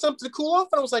said, "You want something to cool off?"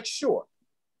 And I was like, "Sure."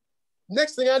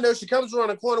 Next thing I know, she comes around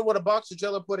the corner with a box of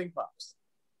Jello pudding pops.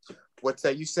 What's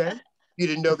that you said? You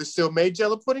didn't know they still made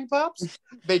Jello pudding pops?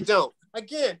 They don't.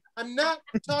 Again, I'm not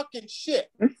talking shit.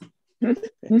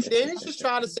 Danny's just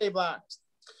trying to save lives.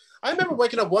 I remember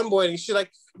waking up one morning, she's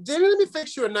like, "Danny, let me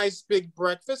fix you a nice big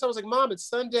breakfast." I was like, "Mom, it's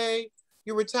Sunday.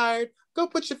 You're retired. Go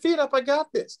put your feet up. I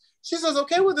got this." She says,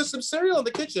 "Okay, well, there's some cereal in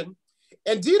the kitchen."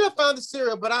 And Dina found the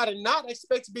cereal, but I did not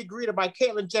expect to be greeted by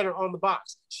Caitlyn Jenner on the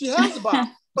box. She has the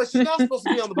box, but she's not supposed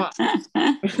to be on the box.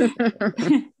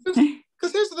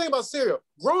 Because here's the thing about cereal.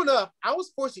 Growing up, I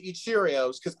was forced to eat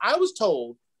Cheerios because I was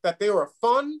told that they were a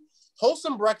fun,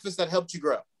 wholesome breakfast that helped you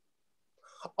grow.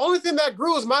 Only thing that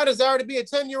grew is my desire to be a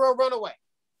 10-year-old runaway.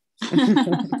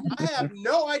 I have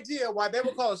no idea why they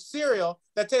would call a cereal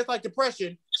that tastes like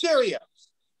depression Cheerios.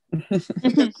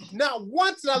 Because not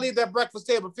once did I leave that breakfast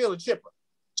table feeling chipper.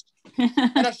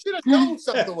 And I should have known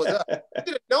something was up. I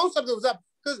should have known something was up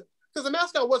because the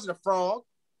mascot wasn't a frog.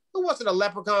 It wasn't a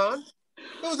leprechaun.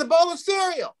 It was a bowl of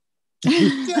cereal.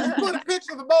 Just put a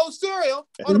picture of a bowl of cereal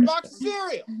on a box of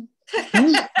cereal.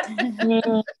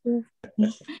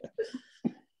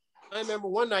 I remember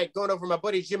one night going over to my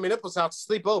buddy Jimmy Nipple's house to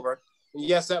sleep over. And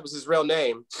yes, that was his real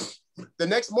name. The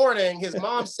next morning, his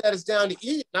mom sat us down to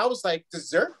eat. And I was like,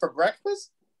 "Dessert for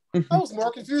breakfast?" I was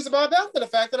more confused about that than the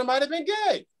fact that I might have been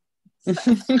gay.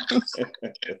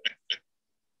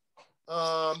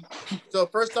 So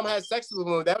first time I had sex with a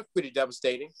woman, that was pretty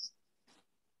devastating.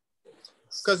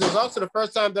 Because it was also the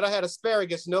first time that I had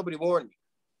asparagus and nobody warned me.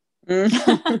 I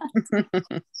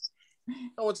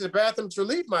went to the bathroom to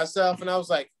relieve myself and I was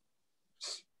like,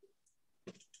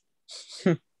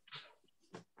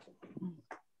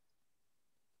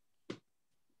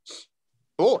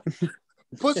 "Boy,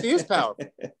 pussy is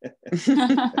powerful."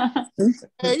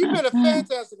 Hey, you've been a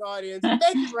fantastic audience.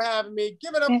 Thank you for having me.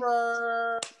 Give it up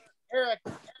for Eric.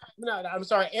 No, I'm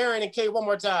sorry, Aaron and Kate one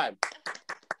more time.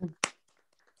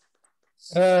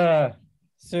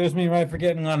 Serves me right for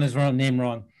getting on his name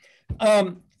wrong.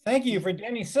 Thank you for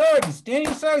Danny Suggs.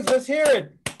 Danny Suggs, let's hear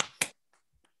it.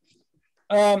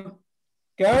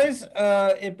 Guys,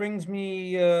 it brings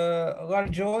me a lot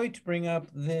of joy to bring up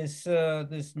this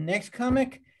this next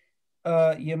comic.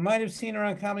 You might have seen her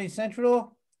on Comedy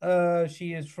Central.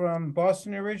 She is from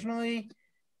Boston originally.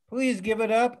 Please give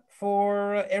it up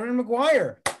for Erin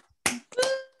McGuire.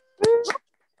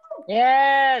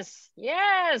 Yes.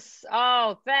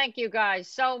 Oh, thank you guys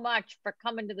so much for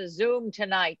coming to the Zoom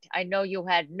tonight. I know you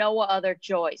had no other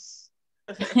choice.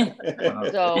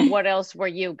 So what else were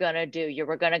you gonna do? You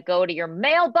were gonna go to your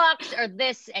mailbox or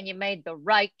this, and you made the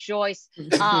right choice.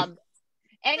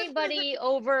 Anybody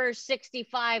over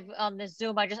 65 on this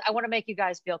Zoom, I want to make you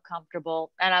guys feel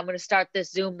comfortable, and I'm going to start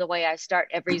this Zoom the way I start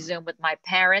every Zoom with my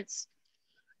parents.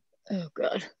 Oh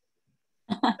God.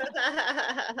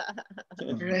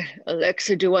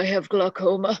 Alexa, do I have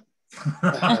glaucoma?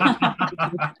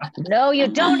 No, you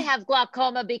don't have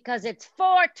glaucoma because it's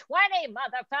 420,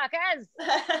 motherfuckers.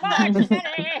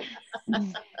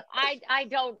 420. I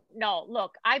don't know.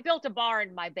 Look, I built a bar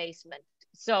in my basement,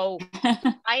 so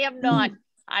I am not.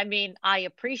 I mean, I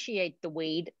appreciate the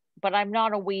weed, but I'm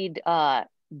not a weed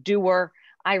doer.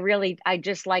 I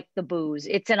just like the booze.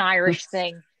 It's an Irish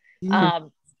thing.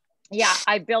 Yeah,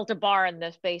 I built a bar in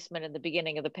this basement in the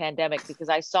beginning of the pandemic because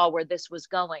I saw where this was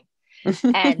going.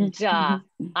 And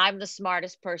I'm the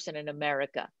smartest person in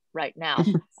America right now.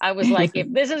 I was like,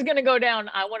 if this is going to go down,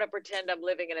 I want to pretend I'm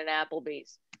living in an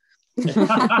Applebee's.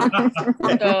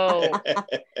 So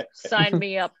sign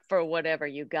me up for whatever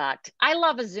you got. I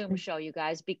love a Zoom show, you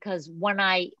guys, because when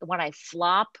I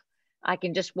flop, I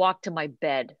can just walk to my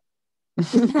bed. and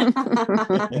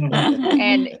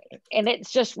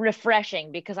it's just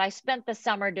refreshing because I spent the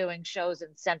summer doing shows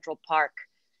in Central Park,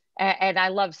 and I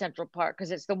love Central Park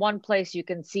because it's the one place you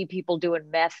can see people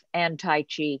doing meth and Tai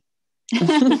Chi.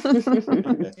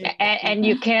 and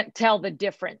you can't tell the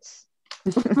difference.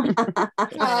 Like,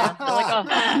 oh.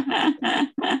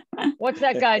 What's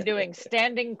that guy doing?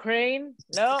 Standing crane?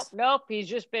 Nope. He's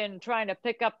just been trying to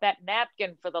pick up that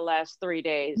napkin for the last 3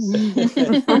 days.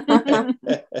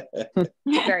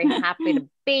 Very happy to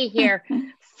be here.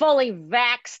 Fully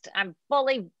vaxxed. I'm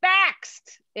fully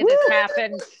vaxxed. It has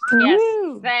happened. Yes,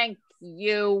 thank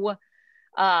you.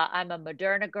 I'm a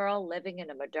Moderna girl living in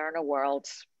a Moderna world.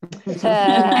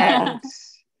 And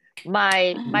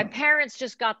my parents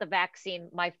just got the vaccine.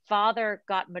 My father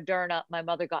got Moderna. My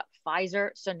mother got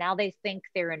Pfizer. So now they think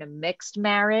they're in a mixed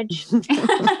marriage.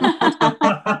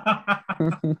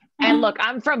 And look,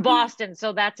 I'm from Boston,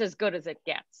 so that's as good as it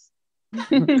gets.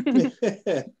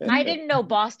 I didn't know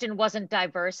Boston wasn't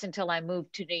diverse until I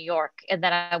moved to New York. And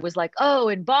then I was like, oh,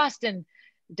 in Boston,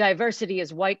 diversity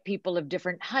is white people of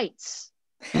different heights.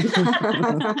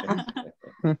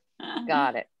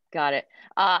 Got it.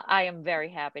 I am very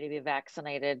happy to be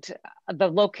vaccinated. The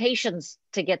locations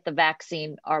to get the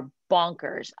vaccine are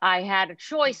bonkers. I had a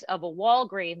choice of a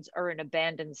Walgreens or an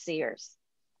abandoned Sears.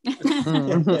 Honest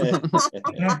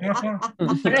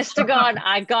to God,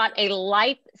 I got a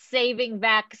life-saving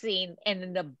vaccine in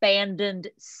an abandoned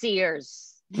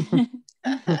Sears.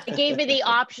 It gave me the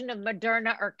option of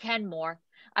Moderna or Kenmore.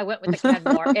 I went with the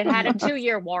Kenmore. It had a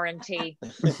 2-year warranty.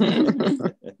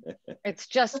 It's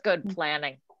just good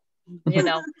planning, you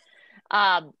know.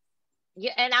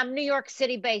 Yeah, and I'm New York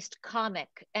City based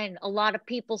comic, and a lot of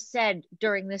people said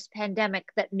during this pandemic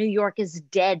that New York is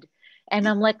dead. And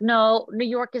I'm like, no, New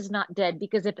York is not dead,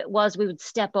 because if it was, we would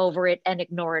step over it and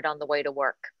ignore it on the way to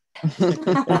work.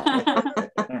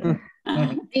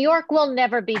 New York will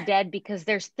never be dead because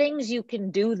there's things you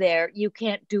can do there you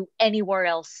can't do anywhere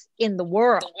else in the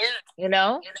world, you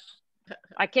know?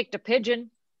 I kicked a pigeon.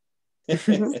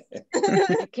 You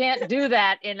can't do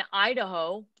that in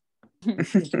Idaho.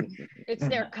 It's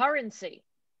their currency.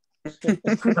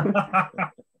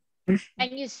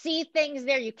 And you see things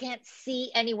there you can't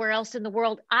see anywhere else in the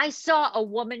world. I saw a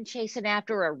woman chasing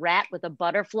after a rat with a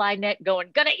butterfly net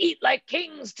going, gonna eat like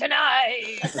kings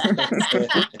tonight.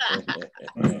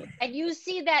 And you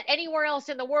see that anywhere else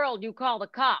in the world, you call the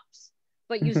cops.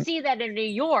 But you see that in New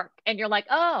York and you're like,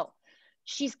 oh,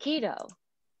 she's keto.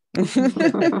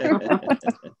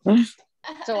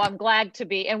 So I'm glad to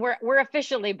be, and we're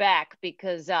officially back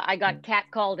because I got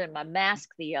catcalled in my mask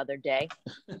the other day.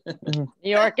 New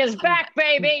York is back,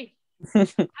 baby. I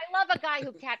love a guy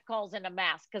who catcalls in a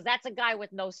mask because that's a guy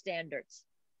with no standards.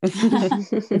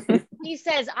 He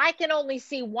says, I can only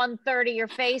see 1/3 of your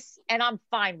face and I'm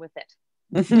fine with it.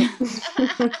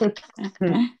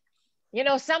 You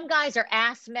know, some guys are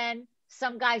ass men,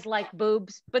 some guys like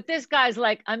boobs, but this guy's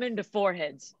like, I'm into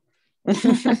foreheads.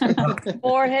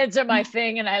 Foreheads are my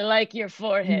thing and I like your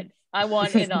forehead. I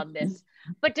want in on this.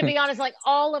 But to be honest, like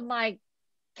all of my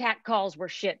cat calls were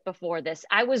shit before this.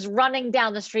 I was running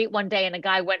down the street one day and a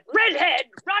guy went, redhead,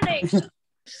 running.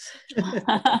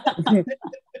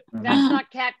 That's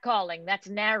not cat calling, that's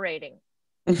narrating.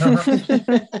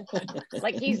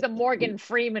 Like he's the Morgan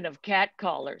Freeman of cat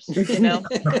callers, you know?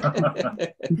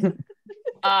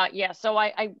 Yeah, so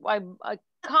I'm a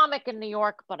comic in New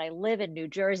York, but I live in New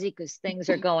Jersey because things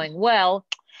are going well.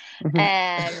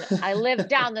 And I live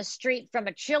down the street from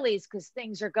a Chili's because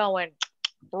things are going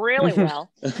really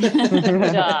well.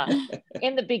 And,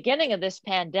 in the beginning of this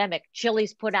pandemic,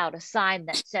 Chili's put out a sign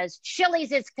that says,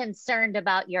 Chili's is concerned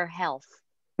about your health.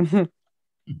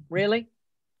 Really?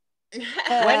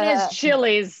 When has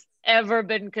Chili's ever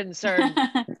been concerned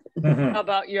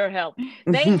about your health?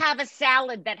 They have a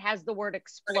salad that has the word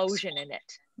explosion in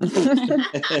it.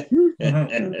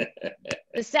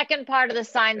 The second part of the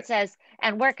sign says,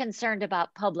 and we're concerned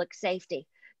about public safety.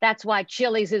 That's why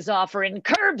Chili's is offering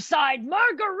curbside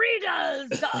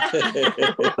margaritas.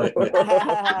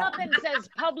 Nothing says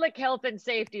public health and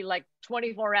safety like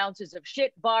 24 ounces of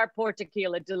shit bar port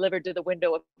tequila delivered to the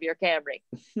window of your Camry.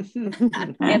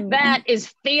 And that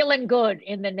is feeling good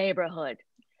in the neighborhood.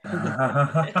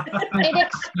 It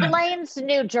explains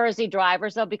New Jersey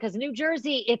drivers though, because New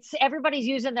Jersey, everybody's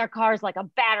using their cars like a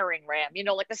battering ram. You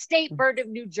know, like the state bird of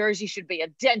New Jersey should be a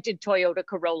dented Toyota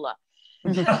Corolla.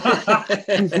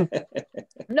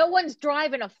 No one's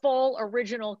driving a full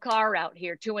original car out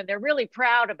here too, and they're really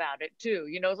proud about it too.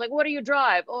 You know, it's like, what do you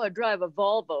drive? Oh, I drive a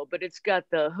Volvo, but it's got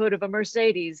the hood of a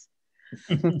Mercedes.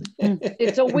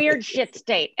 It's a weird shit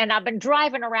state. And I've been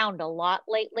driving around a lot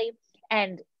lately,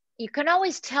 and you can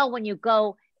always tell when you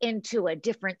go into a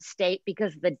different state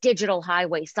because of the digital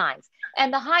highway signs.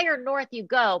 And the higher north you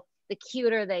go, the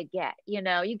cuter they get. You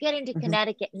know, you get into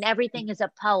Connecticut and everything is a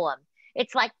poem.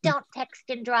 It's like, don't text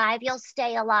and drive, you'll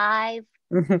stay alive.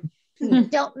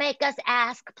 Don't make us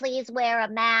ask, please wear a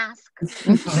mask.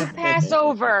 You pass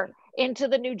over into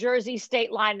the New Jersey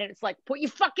state line, and it's like, put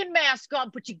your fucking mask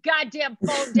on, put your goddamn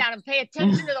phone down, and pay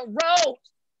attention to the road.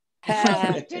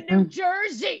 Welcome to New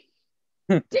Jersey,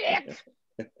 dick.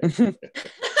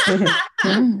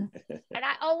 And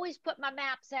I always put my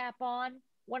Maps app on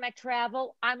when I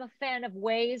travel. I'm a fan of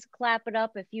Waze. Clap it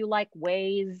up if you like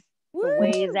Waze, the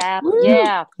Waze app.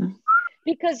 Yeah.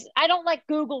 Because I don't like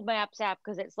Google Maps app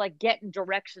because it's like getting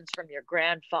directions from your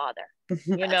grandfather.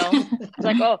 You know, it's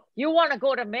like, oh, you want to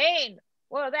go to Maine?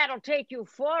 Well, that'll take you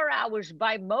 4 hours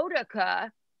by motor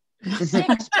car,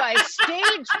 6 by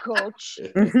stagecoach.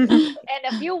 And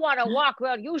if you want to walk,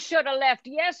 well, you should have left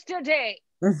yesterday.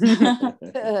 But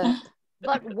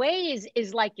Waze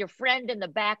is like your friend in the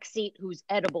back seat whose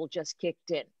edible just kicked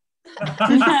in.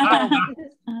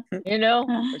 You know?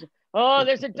 Oh,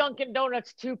 there's a Dunkin'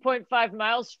 Donuts 2.5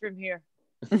 miles from here.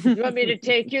 You want me to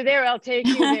take you there? I'll take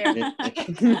you there.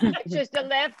 It's just a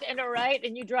left and a right,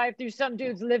 and you drive through some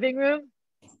dude's living room.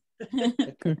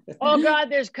 Oh, God,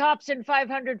 there's cops in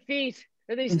 500 feet.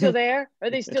 Are they still there? Are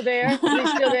they still there? Are they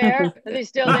still there? Are they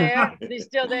still there? Are they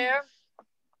still there?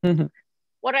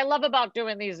 What I love about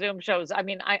doing these Zoom shows, I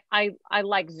mean, I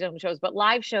like Zoom shows, but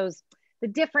live shows, the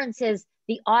difference is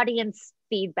the audience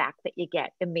feedback that you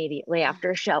get immediately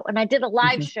after a show. And I did a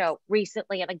live show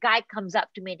recently, and a guy comes up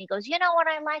to me and he goes, you know what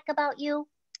I like about you?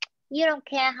 You don't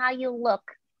care how you look.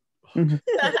 And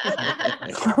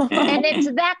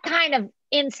it's that kind of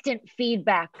instant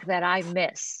feedback that I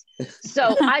miss.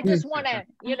 So I just want to,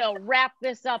 you know, wrap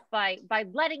this up by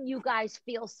letting you guys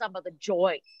feel some of the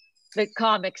joy that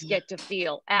comics get to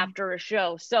feel after a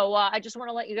show. So I just want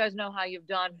to let you guys know how you've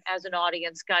done as an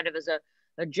audience, kind of as a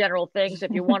general thing. So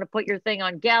if you want to put your thing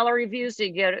on gallery view, so you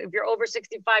get, if you're over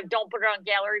 65, don't put it on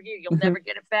gallery view. You'll never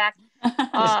get it back.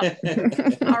 All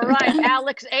right,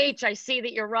 Alex H, I see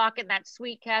that you're rocking that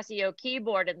sweet Casio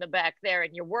keyboard in the back there,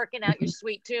 and you're working out your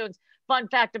sweet tunes. Fun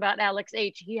fact about Alex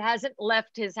H, he hasn't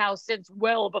left his house since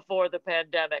well before the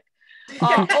pandemic.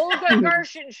 Olga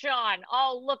Gershenshawn,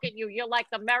 oh, look at you. You're like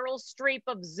the Meryl Streep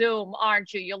of Zoom,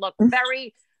 aren't you? You look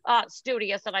very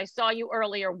studious, and I saw you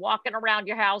earlier walking around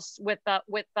your house with the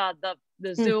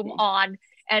Zoom on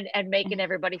and making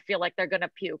everybody feel like they're gonna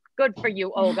puke. Good for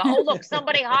you, Olga. Oh, look,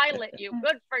 somebody highlit you.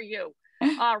 Good for you.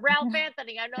 Ralph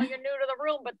Anthony, I know you're new to the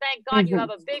room, but thank God you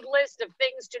have a big list of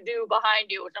things to do behind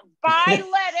you. Buy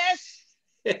lettuce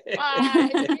and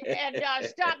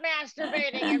stop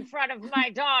masturbating in front of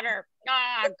my daughter.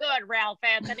 Good, Ralph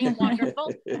Anthony,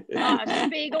 wonderful.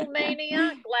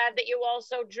 Spiegelmania, glad that you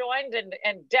also joined,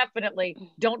 and definitely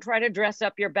don't try to dress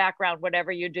up your background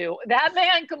whatever you do. That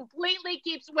man completely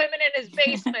keeps women in his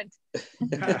basement.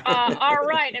 All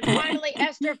right, and finally,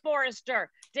 Esther Forrester,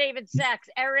 David Sachs,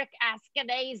 Eric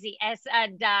Askenazi,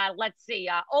 and let's see,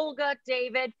 Olga,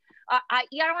 David. I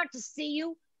want to see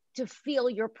you, to feel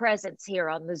your presence here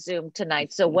on the Zoom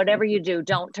tonight. So whatever you do,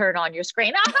 don't turn on your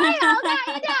screen. Oh, hi, Olga,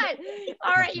 how you doing?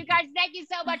 All right, you guys, thank you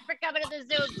so much for coming to the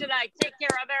Zoom tonight. Take care.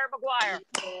 I'm Erin McGuire.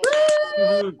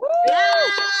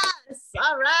 Yes.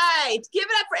 All right. Give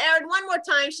it up for Erin one more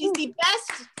time. She's the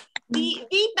best, the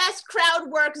best crowd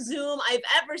work Zoom I've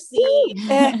ever seen.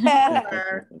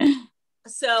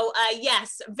 So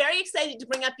yes, very excited to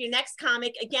bring up your next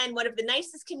comic. Again, one of the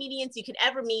nicest comedians you could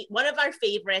ever meet, one of our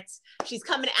favorites. She's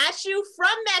coming at you from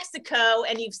Mexico,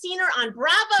 and you've seen her on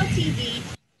Bravo TV.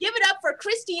 Give it up for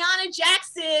Christiana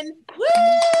Jackson. Woo!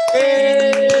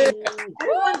 Hey.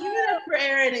 Everyone, give it up for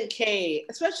Erin and Kate,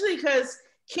 especially because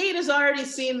Kate has already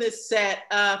seen this set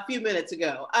a few minutes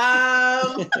ago.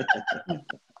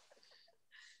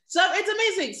 So it's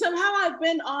amazing. Somehow I've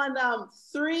been on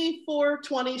 3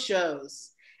 420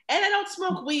 shows, and I don't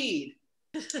smoke weed.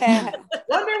 Wonder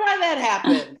why that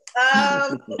happened.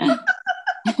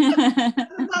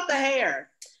 About the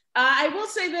hair. I will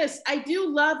say this. I do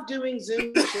love doing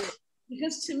Zoom shows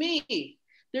because to me,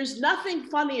 there's nothing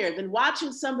funnier than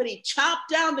watching somebody chop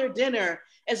down their dinner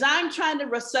as I'm trying to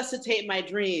resuscitate my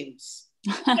dreams.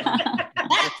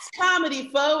 That's comedy,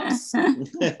 folks.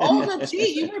 Olga,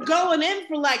 gee, you were going in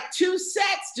for like 2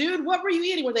 sets, dude. What were you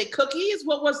eating? Were they cookies?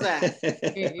 What was that?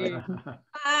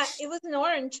 It was an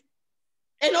orange.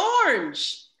 An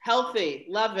orange. Healthy.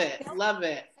 Love it. Love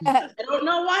it. I don't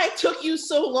know why it took you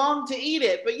so long to eat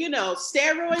it, but you know,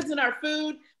 steroids in our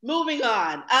food. Moving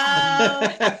on. So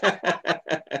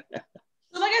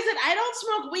like I said, I don't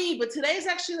smoke weed, but today is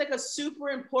actually like a super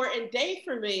important day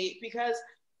for me because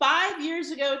 5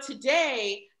 years ago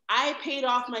today, I paid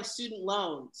off my student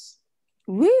loans.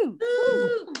 Woo!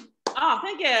 Oh,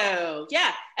 thank you.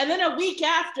 Yeah. And then a week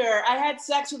after, I had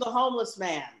sex with a homeless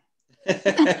man.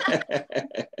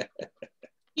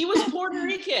 He was Puerto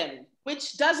Rican,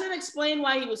 which doesn't explain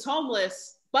why he was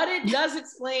homeless, but it does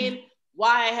explain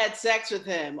why I had sex with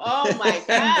him. Oh my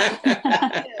God.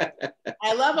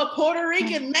 I love a Puerto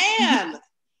Rican man.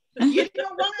 You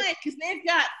know why? Because they've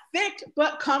got thick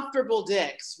but comfortable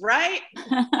dicks, right?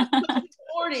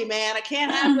 40, man. I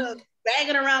can't have them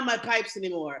banging around my pipes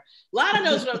anymore. Lana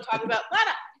knows what I'm talking about.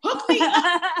 Lana, hook me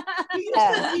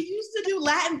up. You used to do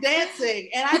Latin dancing,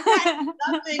 and I got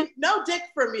nothing, no dick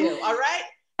from you, all right?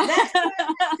 Next time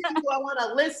I want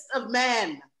a list of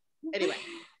men. Anyway,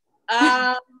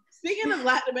 speaking of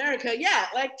Latin America, yeah,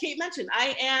 like Kate mentioned,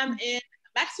 I am in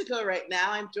Mexico right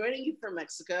now. I'm joining you from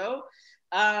Mexico.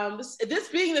 This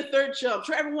being the third show, I'm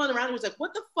sure everyone around me was like,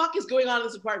 what the fuck is going on in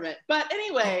this apartment? But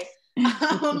anyway,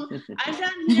 I'm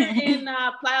down here in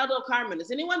Playa del Carmen.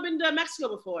 Has anyone been to Mexico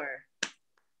before?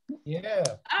 Yeah.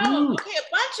 Oh, okay, a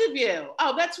bunch of you.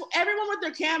 Oh, that's everyone with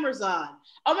their cameras on.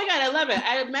 Oh my God, I love it.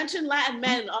 I had mentioned Latin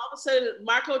men, and all of a sudden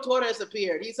Marco Torres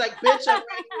appeared. He's like, bitch, I'm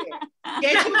right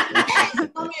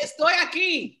here. Estoy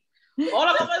aquí.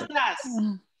 Hola, ¿cómo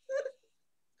estás?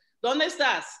 ¿Dónde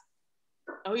estás?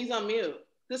 Oh, he's on mute.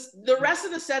 The rest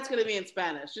of the set's gonna be in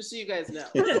Spanish, just so you guys know.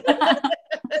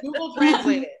 Google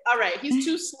Translate it. All right, he's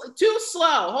too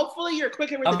slow. Hopefully you're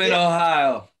quicker with I'm in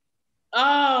Ohio.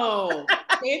 Oh,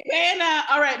 pena.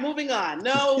 All right, moving on.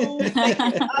 No,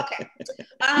 okay.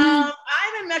 I'm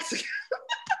in Mexico.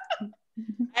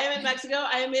 I'm in Mexico.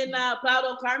 I'm in Playa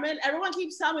del Carmen. Everyone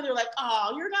keeps telling me, they're like,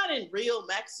 oh, you're not in real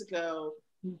Mexico.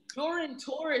 You're in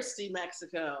touristy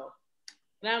Mexico.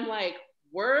 And I'm like,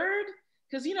 word?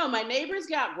 Because, you know, my neighbors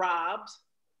got robbed.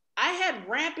 I had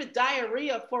rampant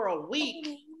diarrhea for a week.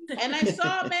 And I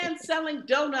saw a man selling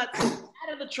donuts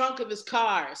out of the trunk of his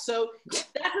car. So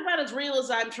that's about as real as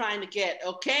I'm trying to get,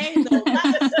 okay? No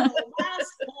más,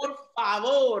 por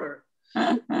favor.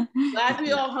 Glad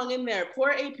we all hung in there.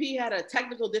 Poor AP had a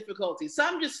technical difficulty.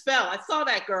 Some just fell. I saw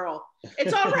that girl.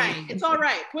 It's all right. It's all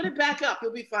right. Put it back up.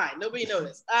 You'll be fine. Nobody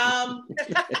noticed.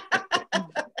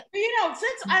 You know,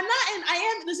 since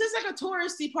this is like a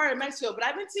touristy part of Mexico, but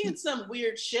I've been seeing some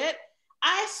weird shit.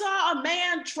 I saw a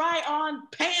man try on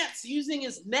pants using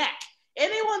his neck.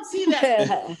 Anyone see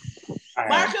that?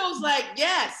 Marco's like,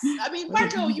 yes. I mean,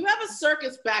 Marco, you have a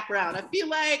circus background. I feel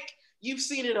like you've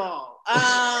seen it all.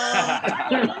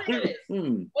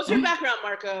 What's your background,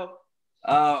 Marco?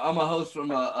 I'm a host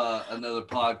from another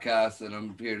podcast, and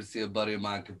I'm here to see a buddy of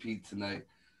mine compete tonight.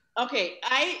 Okay,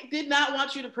 I did not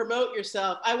want you to promote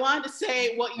yourself. I wanted to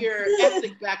say what your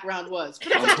ethnic background was.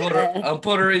 I'm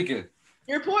Puerto Rican.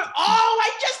 You're Puerto. Oh,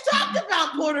 I just talked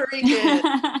about Puerto Rican.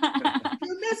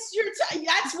 You missed your time.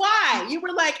 That's why you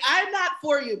were like, "I'm not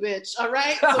for you, bitch." All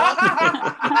right. So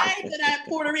I'm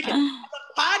Puerto Rican. I'm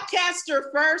a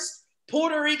podcaster first,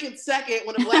 Puerto Rican second.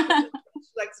 When a black person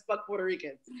likes to fuck Puerto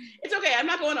Ricans, it's okay. I'm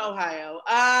not going to Ohio.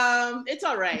 It's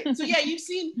all right. So yeah, you've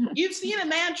seen a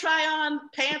man try on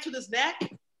pants with his neck.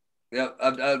 Yeah,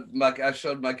 I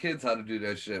showed my kids how to do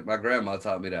that shit. My grandma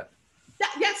taught me that.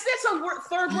 That's some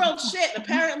third world shit.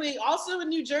 Apparently, also in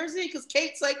New Jersey, because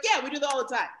Kate's like, yeah, we do that all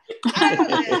the time. I don't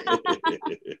know.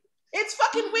 It's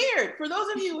fucking weird. For those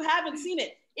of you who haven't seen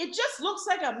it, it just looks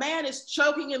like a man is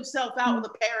choking himself out with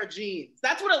a pair of jeans.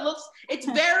 That's what it looks. It's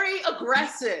very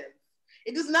aggressive.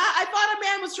 It does not. I thought a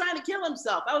man was trying to kill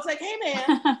himself. I was like, hey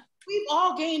man, we've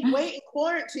all gained weight in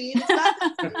quarantine. It's not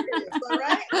that serious, all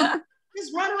right?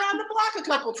 Just run around the block a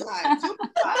couple times. You'll be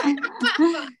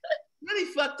fine. Really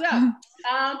fucked up.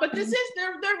 But this is,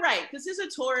 they're right. This is a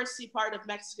touristy part of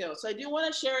Mexico. So I do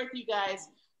want to share with you guys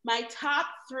my top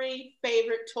 3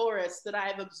 favorite tourists that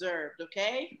I've observed,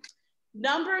 okay?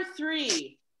 Number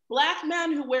 3, Black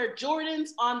men who wear Jordans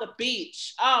on the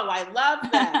beach. Oh, I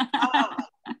love them. Oh,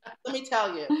 let me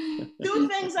tell you. 2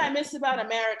 things I miss about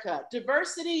America: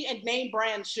 diversity and name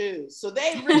brand shoes. So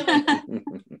they really,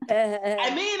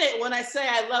 I mean it when I say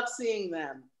I love seeing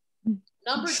them.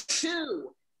 Number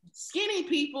 2, skinny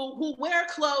people who wear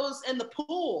clothes in the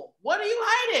pool. What are you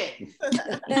hiding?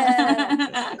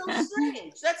 That's so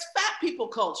strange. That's fat people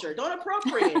culture. Don't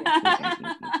appropriate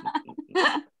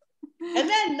it. And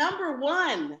then number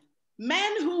 1,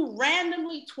 men who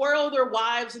randomly twirl their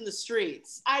wives in the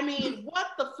streets. I mean,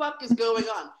 what the fuck is going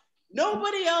on?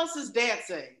 Nobody else is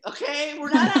dancing, okay?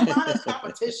 We're not at Lana's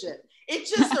competition.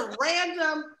 It's just a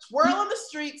random twirl in the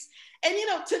streets. And, you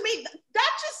know, to me,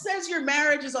 that just says your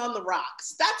marriage is on the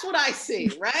rocks. That's what I see,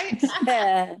 right?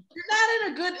 You're not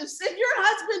in a good, if your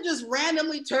husband just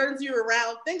randomly turns you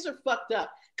around, things are fucked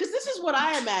up. Because this is what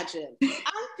I imagine.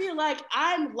 I feel like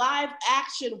I'm live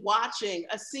action watching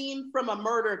a scene from a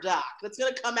murder doc that's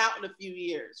going to come out in a few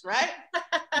years, right?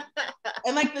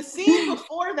 And like the scene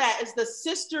before that is the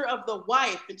sister of the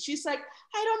wife. And she's like,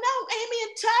 I don't know, Amy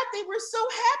and Todd, they were so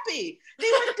happy.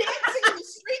 They were dancing in the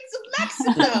streets of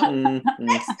Mexico.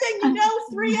 Next thing you know,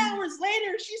 3 hours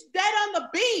later, she's dead on the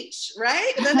beach,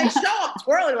 right? And then they show up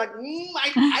twirling like, I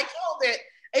killed it.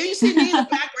 And you see me in the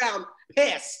background,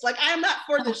 pissed. Like, I am not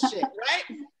for this shit, right?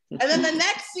 And then the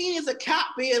next scene is a cop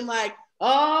being like,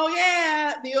 oh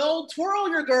yeah, the old twirl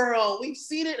your girl. We've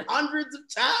seen it hundreds of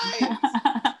times.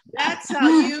 That's how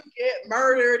you get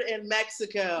murdered in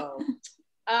Mexico.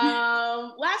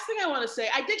 Last thing I want to say,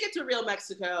 I did get to real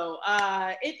Mexico.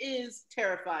 It is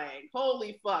terrifying.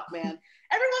 Holy fuck, man.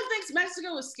 Everyone thinks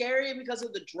Mexico is scary because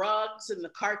of the drugs and the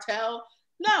cartel.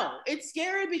 No, it's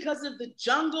scary because of the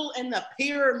jungle and the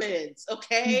pyramids,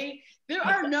 okay? There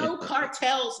are no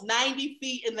cartels 90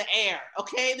 feet in the air,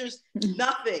 okay? There's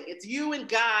nothing. It's you and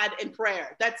God and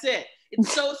prayer. That's it.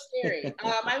 It's so scary.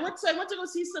 I went to go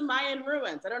see some Mayan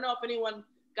ruins. I don't know if anyone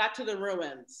got to the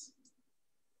ruins.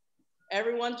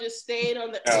 Everyone just stayed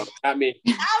on the. No, not me.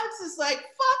 Alex is like,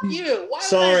 "Fuck you." Why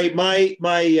Sorry, my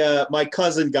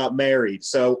cousin got married,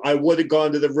 so I would have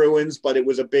gone to the ruins, but it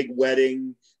was a big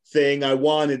wedding thing. I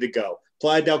wanted to go.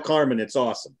 Playa del Carmen, it's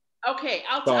awesome. Okay,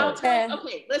 I'll tell you.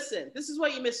 Okay, listen. This is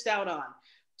what you missed out on.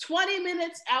 20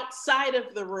 minutes outside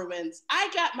of the ruins,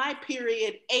 I got my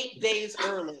period 8 days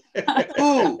early.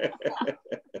 Ooh.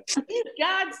 These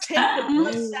gods take the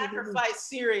blood sacrifice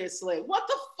seriously. What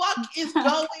the fuck is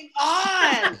going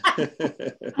on? That's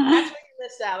what you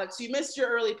missed, Alex. You missed your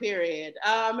early period.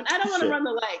 And I don't want to run the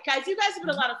light. Guys, you guys have been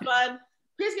a lot of fun.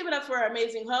 Please give it up for our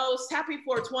amazing host. Happy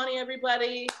 420,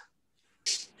 everybody.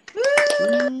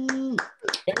 Woo!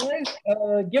 Guys,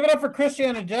 give it up for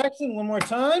Christiana Jackson one more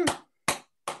time.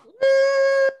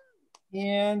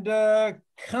 And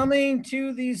coming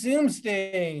to the Zoom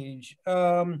stage,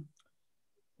 one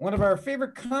of our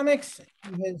favorite comics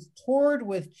who has toured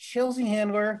with Chelsea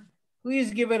Handler.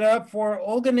 Please give it up for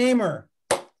Olga Namer.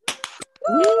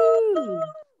 Woo!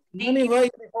 Let me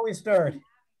light before we start.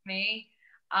 Me,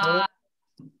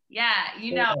 yeah,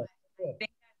 you know, I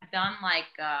think I've done like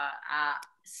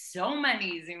so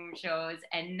many Zoom shows,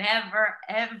 and never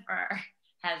ever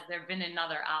has there been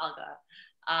another Olga.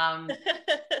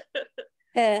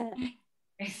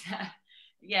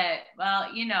 Yeah,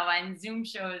 well, you know, and Zoom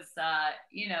shows,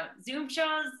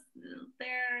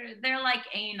 they're like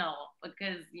anal,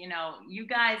 because, you know, you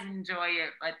guys enjoy it,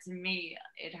 but to me,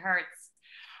 it hurts.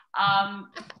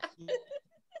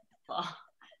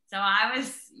 So I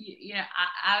was,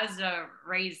 I was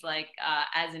raised like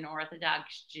as an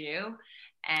Orthodox Jew,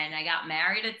 and I got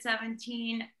married at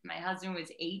 17. My husband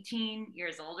was 18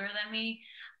 years older than me.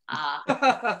 Woo!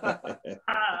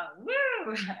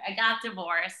 I got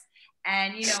divorced,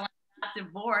 and when I got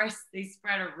divorced, they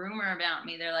spread a rumor about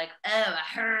me. They're like, "Oh, I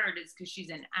heard it's because she's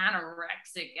an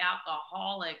anorexic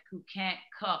alcoholic who can't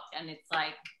cook," and it's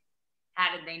like,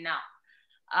 how did they know?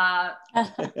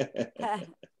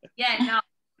 Yeah, no, it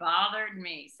bothered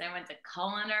me. So I went to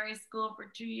culinary school for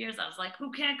 2 years. I was like,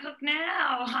 who can't cook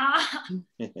now, huh?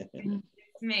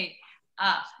 It's me.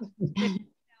 Hard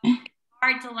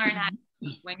to learn how to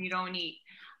eat when you don't eat.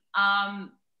 I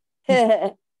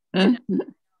don't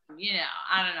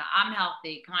know. I'm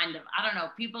healthy, kind of. I don't know.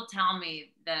 People tell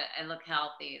me that I look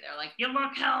healthy. They're like, you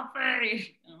look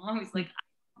healthy. And I'm always like,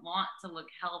 I want to look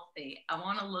healthy. I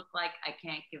want to look like I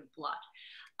can't give blood.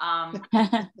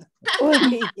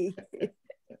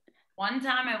 One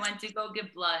time I went to go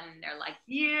give blood, and they're like,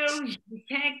 you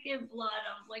can't give blood.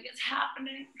 I was like, it's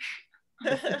happening.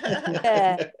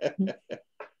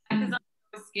 Because I'm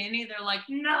so skinny, they're like,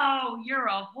 no, you're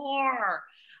a whore.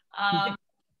 I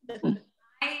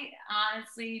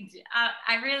honestly,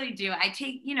 I really do. I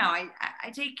take,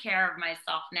 I take care of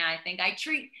myself now. I think I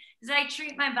treat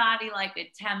my body like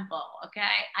a temple.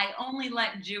 Okay, I only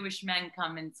let Jewish men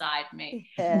come inside me.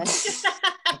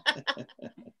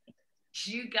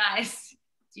 You guys,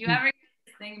 do you ever hear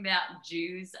this thing about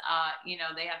Jews?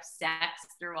 They have sex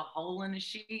through a hole in a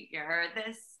sheet. You heard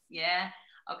this? Yeah.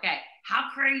 Okay.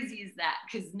 How crazy is that?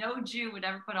 Because no Jew would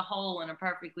ever put a hole in a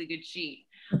perfectly good sheet.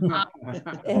 I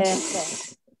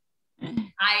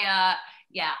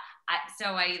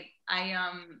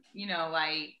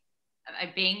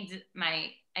banged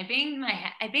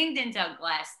into a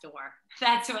glass door.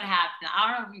 That's what happened. I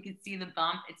don't know if you could see the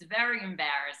bump. It's very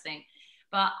embarrassing.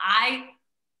 But I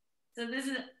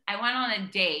went on a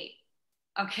date,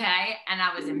 okay? And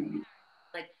I was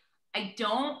like, I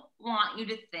don't want you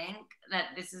to think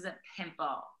that this is a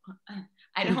pimple.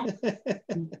 I don't.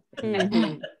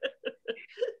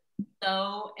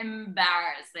 So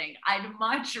embarrassing. I'd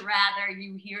much rather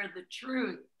you hear the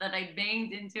truth that I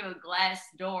banged into a glass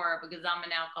door because I'm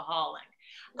an alcoholic.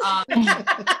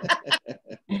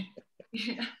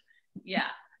 Yeah.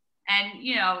 And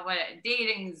you know what,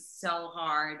 dating's so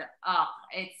hard.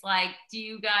 It's like, do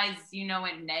you guys, you know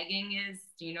what negging is?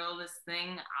 Do you know this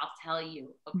thing? I'll tell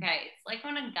you. Okay, it's like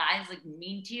when a guy's like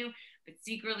mean to you, but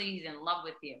secretly he's in love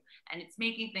with you, and it's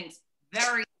making things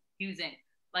very confusing.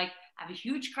 Like, I have a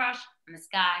huge crush on this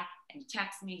guy, and he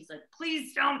texts me. He's like,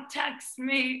 "Please don't text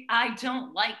me. I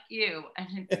don't like you."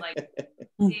 And it's like,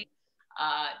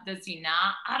 does he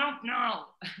not? I don't know.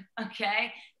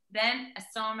 Okay. Then I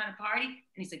saw him at a party, and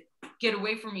he's like, "Get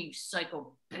away from me, you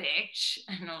psycho bitch."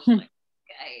 And I was like,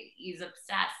 okay, he's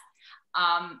obsessed.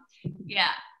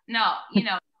 Yeah, no, you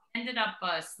know, ended up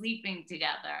sleeping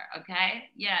together. Okay.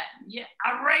 Yeah.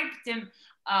 I raped him.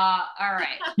 All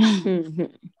right.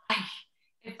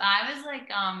 If I was like,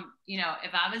 you know,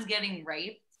 if I was getting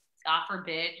raped, God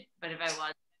forbid, but if I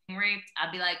was getting raped,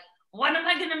 I'd be like, "When am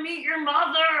I gonna meet your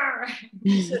mother?"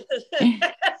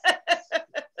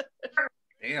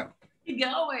 Damn.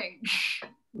 Going.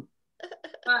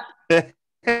 But it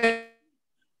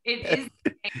is,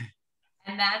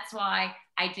 and that's why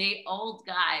I date old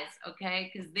guys,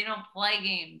 okay? Because they don't play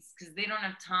games, because they don't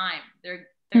have time. They're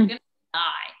gonna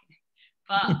die.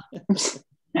 But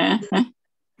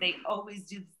they always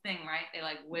do the thing, right? They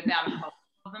like whip out a photo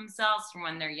of themselves from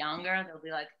when they're younger. They'll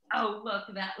be like, "Oh, look,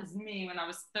 that was me when I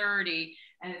was 30."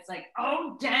 And it's like,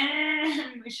 "Oh,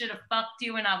 damn, I should have fucked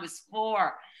you when I was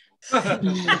 4.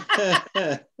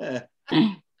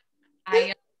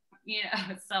 You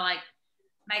know, so like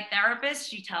my therapist,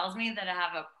 she tells me that I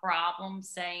have a problem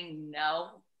saying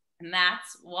no, and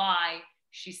that's why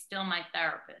she's still my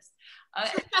therapist.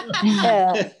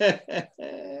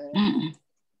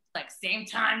 Like same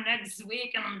time next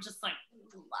week, and I'm just like,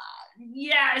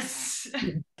 yes.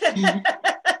 I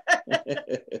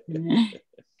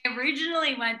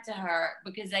originally went to her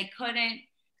because I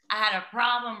had a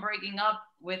problem breaking up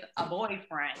with a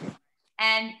boyfriend,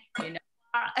 and you know,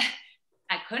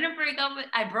 I couldn't break up with,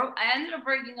 I ended up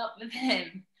breaking up with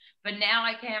him, but now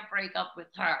I can't break up with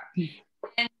her.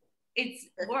 And it's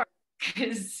worse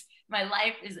because my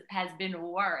life has been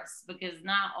worse, because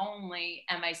not only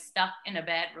am I stuck in a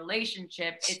bad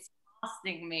relationship, it's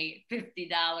costing me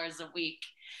 $50 a week.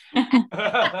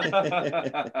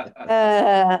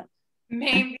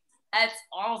 Maybe that's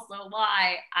also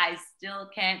why I still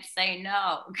can't say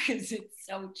no, because it's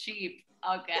so cheap.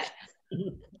 Okay.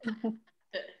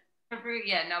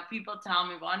 Yeah, no, people tell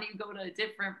me, "Why don't you go to a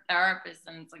different therapist?"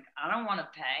 And it's like, I don't want to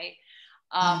pay.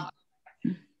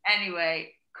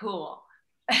 Anyway, cool.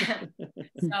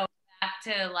 So back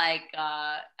to like,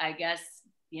 I guess,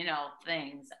 you know,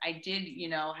 things. I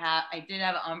did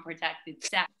have unprotected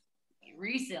sex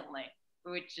recently,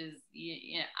 which is,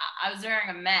 you know, I was wearing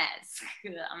a mask.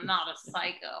 I'm not a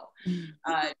psycho.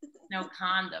 No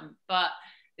condom. But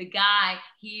the guy,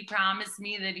 he promised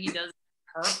me that he doesn't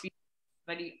hurt me,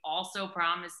 but he also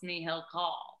promised me he'll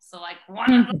call. So like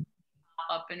one of them will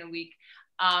pop up in a week.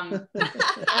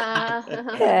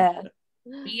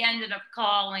 He ended up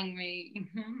calling me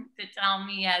to tell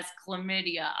me he has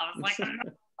chlamydia. I was like,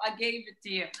 "No, I gave it to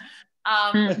you."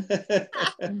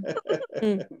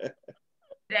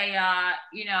 They,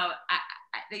 you know,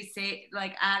 they say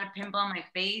like I had a pimple on my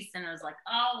face, and I was like,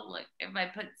 "Oh, like if I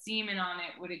put semen on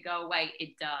it, would it go away?"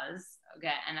 It does.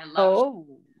 Okay, and I love.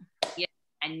 Yeah,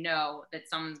 I know that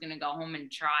someone's gonna go home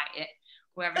and try it.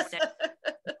 Whoever said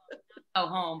go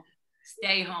home,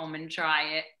 stay home and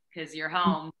try it, because you're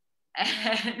home.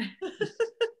 And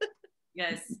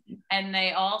yes, and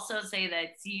they also say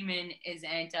that semen is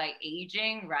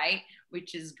anti-aging, right?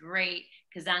 Which is great,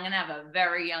 because I'm gonna have a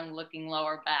very young looking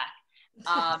lower back.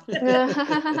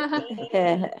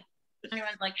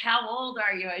 Anyone's like, "How old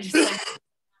are you?" I just like,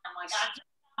 I'm like, "I just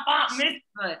bought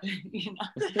mitzvah," you know.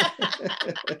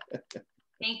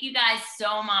 Thank you guys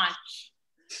so much.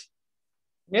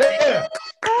 Yeah.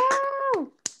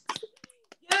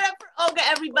 Give it up for Olga,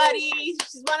 everybody.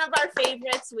 She's one of our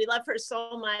favorites. We love her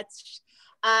so much.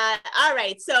 All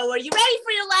right, so are you ready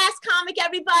for your last comic,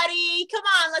 everybody? Come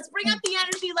on, let's bring up the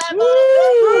energy level.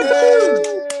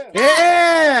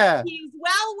 Yeah. He's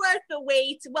well worth the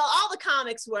wait. Well, all the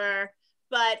comics were,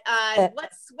 but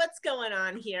what's going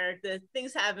on here? The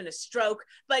thing's having a stroke.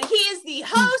 But he is the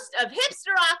host of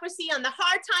Hipsterocracy on the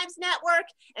Hard Times Network,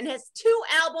 and has 2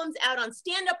 albums out on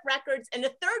Stand Up Records, and a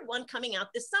 3rd one coming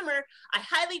out this summer. I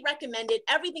highly recommend it.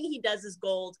 Everything he does is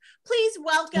gold. Please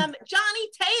welcome Johnny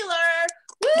Taylor.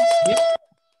 Woo!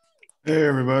 Hey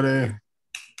everybody,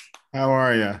 how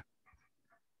are you?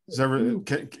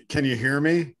 Can you hear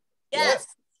me? Yes.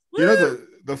 You know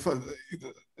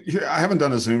I haven't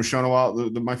done a Zoom show in a while.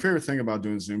 My favorite thing about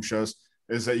doing Zoom shows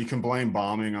is that you can blame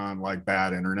bombing on like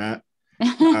bad internet.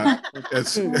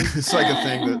 It's like a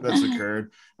thing that's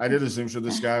occurred. I did a Zoom show.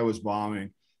 This guy was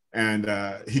bombing, and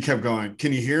he kept going,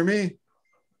 "Can you hear me?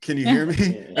 Can you hear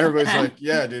me?" Everybody's like,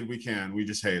 "Yeah, dude, we can. We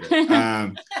just hate it."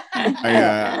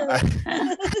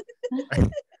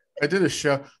 I did a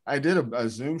show. I did a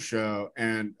Zoom show,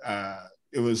 and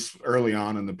it was early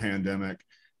on in the pandemic.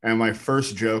 And my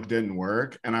first joke didn't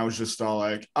work, and I was just all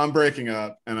like, "I'm breaking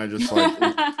up," and I just like,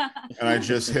 and I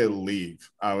just hit leave.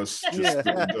 I was just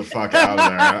the fuck out of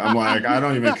there. I'm like, I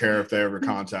don't even care if they ever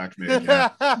contact me again.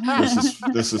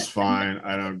 This is fine.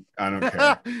 I don't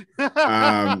care.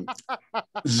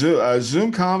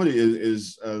 Zoom comedy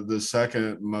is the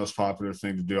second most popular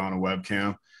thing to do on a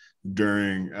webcam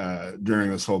during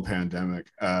this whole pandemic,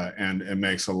 and it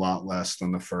makes a lot less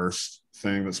than the first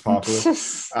thing that's popular.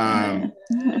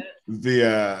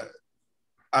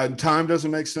 Time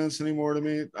doesn't make sense anymore to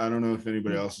me. I don't know if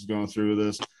anybody else is going through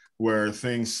this, where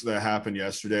things that happened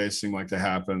yesterday seem like they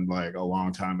happened like a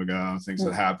long time ago. Things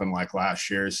that happened like last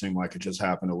year seem like it just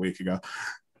happened a week ago.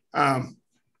 I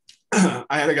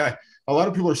had a guy, a lot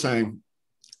of people are saying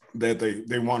that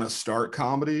they want to start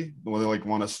comedy, or they like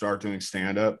want to start doing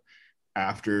stand-up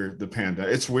after the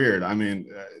pandemic. It's weird. I mean,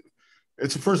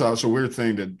 it's first off, it's a weird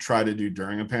thing to try to do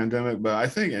during a pandemic, but I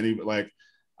think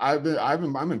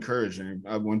I'm encouraging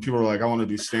when people are like, I want to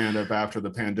do stand up after the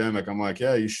pandemic. I'm like,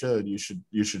 yeah, you should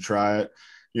try it.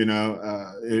 You know,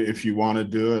 if you want to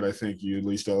do it, I think you at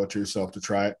least owe it to yourself to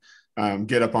try it.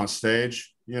 Get up on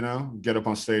stage, get up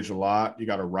on stage a lot. You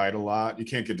got to write a lot. You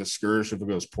can't get discouraged if it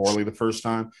goes poorly the first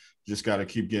time. You just got to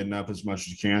keep getting up as much as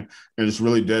you can, and just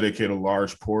really dedicate a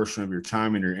large portion of your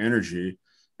time and your energy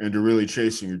into really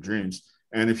chasing your dreams.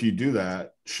 And if you do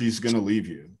that, she's going to leave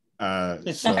you.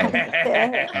 So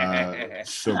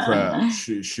Pratt,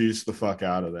 she's the fuck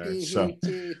out of there. So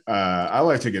I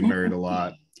like to get married a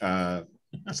lot.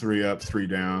 3 up, 3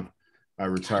 down. I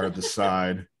retired the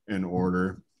side in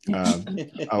order.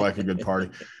 I like a good party.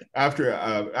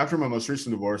 After my most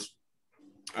recent divorce,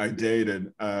 I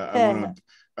dated. I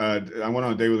went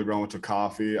on a date with a girl. Went to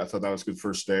coffee. I thought that was a good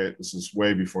first date. This is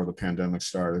way before the pandemic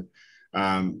started.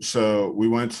 So we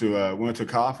went to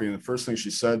coffee, and the first thing she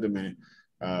said to me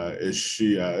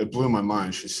it blew my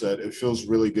mind. She said, "It feels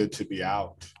really good to be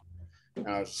out." And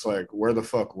I was just like, "Where the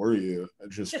fuck were you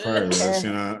just prior to this?"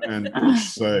 And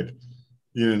she's like,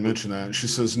 "You didn't mention that." And she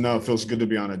says, "No, it feels good to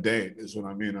be on a date is what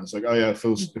I mean." I was like, "Oh yeah, it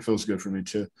feels good for me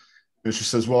too." And she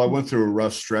says, "Well, I went through a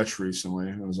rough stretch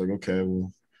recently." I was like, "Okay,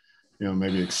 well,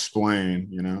 maybe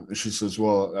explain, And she says,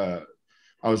 "Well,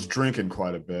 I was drinking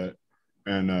quite a bit,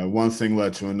 and one thing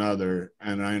led to another,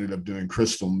 and I ended up doing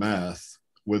crystal meth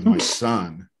with my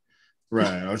son."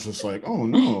 Right. I was just like, "Oh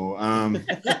no,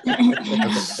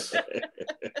 that's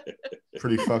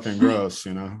pretty fucking gross,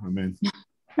 I mean,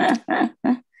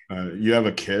 you have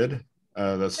a kid?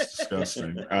 That's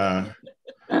disgusting.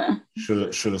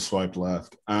 Should have swiped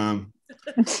left."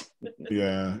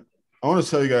 Yeah. I want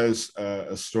to tell you guys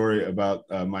a story about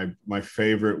my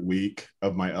favorite week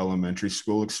of my elementary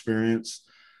school experience.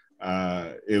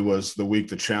 It was the week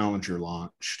the Challenger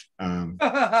launched.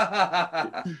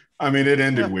 I mean, it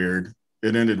ended weird.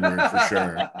 It ended weird for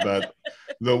sure. But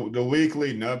the week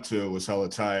leading up to it was hella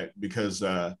tight because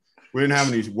we didn't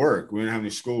have any work. We didn't have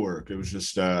any schoolwork. It was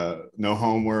just no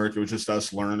homework. It was just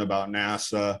us learning about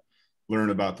NASA, learning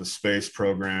about the space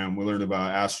program. We learned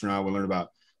about astronaut. We learned about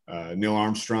Neil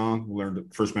Armstrong. We learned the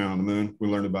first man on the moon. We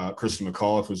learned about Kristen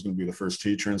McAuliffe, who's going to be the first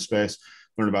teacher in space.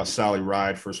 Learned about Sally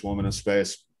Ride, first woman in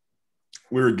space.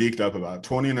 We were geeked up about it.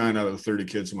 29 out of the 30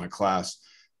 kids in my class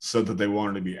said that they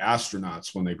wanted to be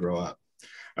astronauts when they grow up.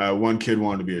 One kid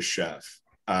wanted to be a chef.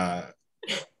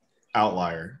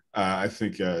 Outlier. I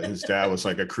think his dad was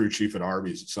like a crew chief at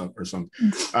Arby's or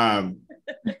something.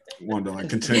 Wanted to like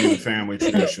continue the family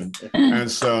tradition. And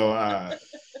so,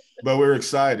 but we were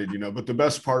excited, But the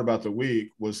best part about the week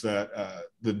was that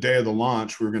the day of the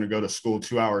launch, we were going to go to school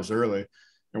 2 hours early,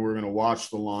 and we were going to watch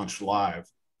the launch live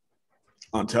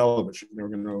on television. They were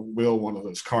going to wheel one of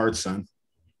those carts in, and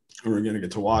we were going to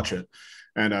get to watch it.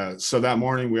 And so that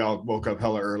morning, we all woke up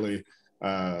hella early.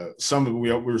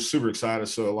 We were super excited.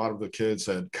 So a lot of the kids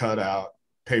had cut out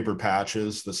paper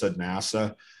patches that said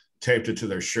NASA, taped it to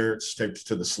their shirts, taped it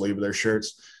to the sleeve of their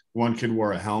shirts. One kid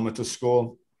wore a helmet to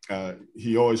school.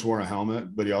 He always wore a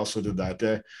helmet, but he also did that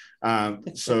day.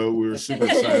 So we were super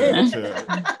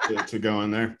excited to go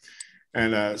in there.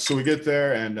 And so we get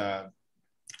there, and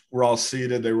we're all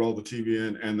seated. They roll the TV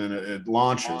in, and then it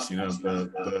launches.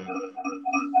 The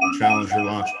Challenger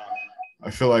launch. I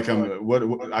feel like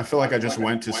I feel like I just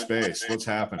went to space. What's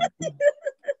happening?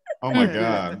 Oh my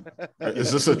God.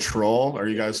 Is this a troll? Are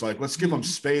you guys like, let's give them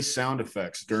space sound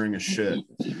effects during a shit?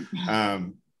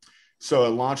 So it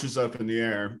launches up in the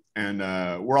air and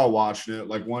we're all watching it.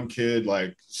 Like one kid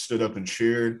like stood up and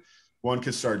cheered. One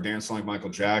kid started dancing like Michael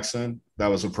Jackson. That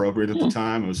was appropriate at the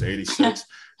time. It was 86.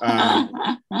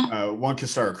 One kid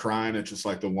started crying at just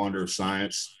like the wonder of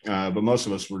science. But most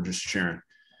of us were just cheering.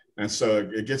 And so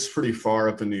it gets pretty far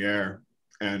up in the air.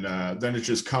 And then it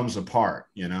just comes apart,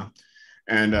 you know?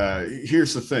 And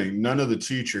here's the thing. None of the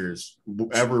teachers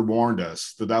ever warned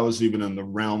us that was even in the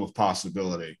realm of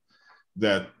possibility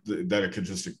that it could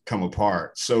just come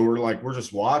apart. So we're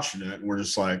just watching it and we're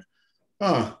just like,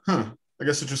 oh, I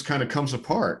guess it just kind of comes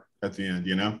apart at the end,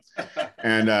 you know?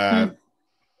 And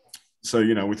so,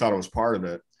 you know, we thought it was part of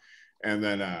it. And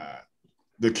then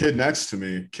the kid next to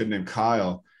me, a kid named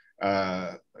Kyle,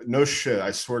 no shit,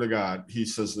 I swear to God, he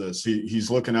says this. He's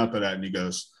looking up at it and he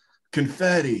goes,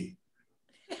 confetti,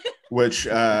 which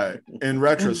in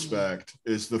retrospect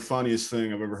is the funniest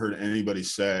thing I've ever heard anybody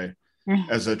say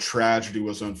as a tragedy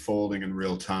was unfolding in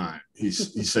real time. He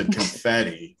said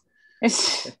confetti.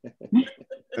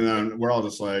 And then we're all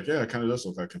just like, yeah, it kind of does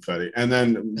look like confetti. And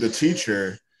then the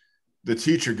teacher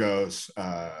goes,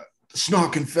 it's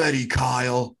not confetti,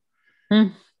 Kyle.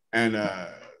 And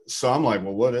so I'm like,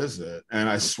 well, what is it? And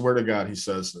I swear to God, he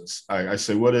says this. I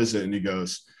say, what is it? And he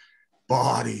goes,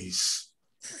 bodies.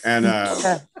 And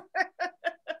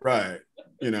right,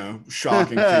 you know,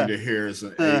 shocking thing to hear as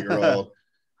an 8-year-old.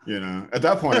 You know, at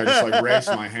that point, I just like raised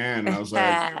my hand and I was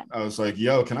like,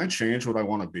 yo, can I change what I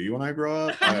want to be when I grow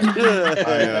up? I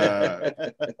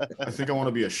think I want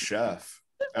to be a chef.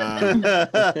 Yeah,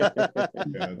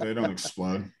 they don't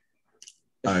explode.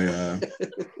 I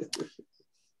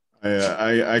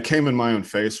came in my own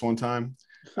face one time.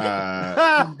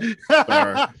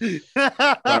 We're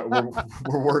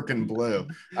working blue.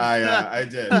 I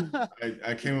did.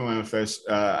 I came in my own face.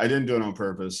 I didn't do it on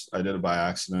purpose. I did it by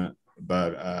accident.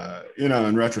 But you know,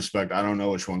 in retrospect, I don't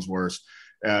know which one's worse.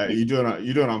 You do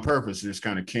it on purpose, you're just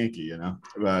kind of kinky, you know.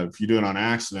 But if you do it on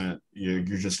accident, you're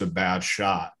just a bad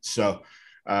shot. So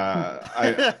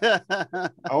I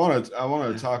want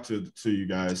to talk to you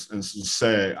guys and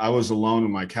say I was alone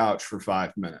on my couch for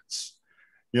 5 minutes.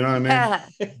 You know what I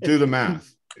mean? Do the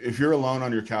math. If you're alone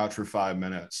on your couch for 5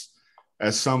 minutes,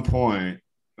 at some point,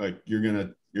 like you're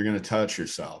gonna touch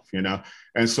yourself, you know?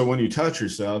 And so when you touch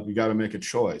yourself, you got to make a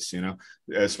choice, you know,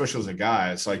 especially as a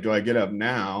guy. It's like, do I get up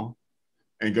now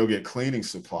and go get cleaning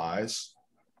supplies,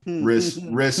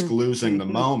 risk losing the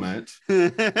moment,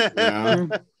 you know?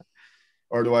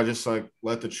 Or do I just like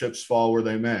let the chips fall where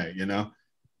they may, you know,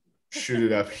 shoot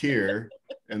it up here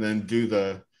and then do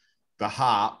the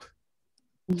hop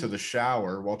to the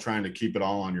shower while trying to keep it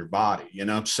all on your body, you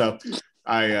know? So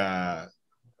I'm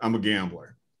a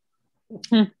gambler.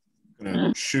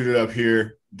 Gonna shoot it up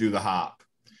here, do the hop.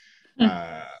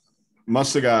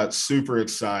 Must have got super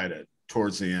excited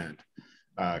towards the end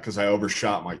because I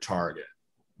overshot my target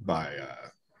by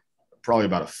probably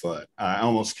about a foot. I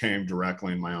almost came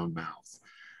directly in my own mouth.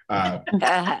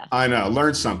 I know. I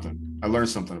learned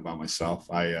something about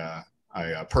myself. I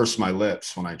purse my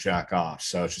lips when I jack off,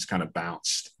 so it just kind of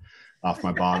bounced off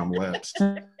my bottom lips,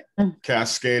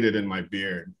 cascaded in my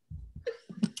beard.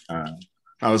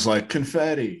 I was like,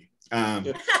 confetti.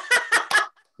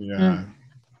 Yeah,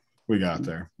 we got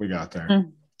there.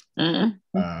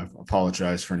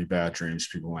 Apologize for any bad dreams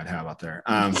people might have out there.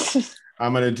 I'm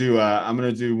gonna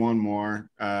do one more.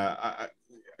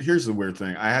 Here's the weird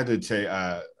thing. I had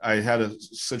a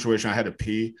situation. I had to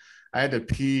pee. I had to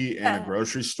pee in a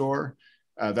grocery store.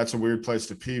 That's a weird place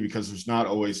to pee because there's not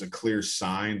always a clear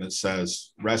sign that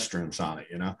says restrooms on it,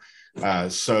 you know?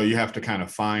 So you have to kind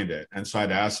of find it. And so I had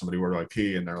to ask somebody, where do I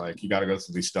pee? And they're like, you got to go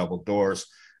through these double doors.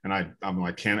 And I'm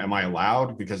like, am I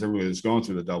allowed? Because everybody was going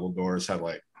through the double doors had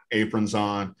like aprons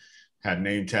on, had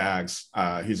name tags.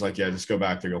 He's like, yeah, just go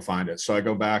back there, go find it. So I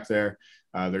go back there.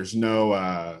 There's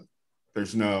no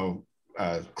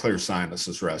clear sign that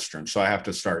says restroom. So I have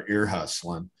to start ear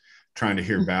hustling, trying to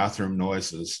hear bathroom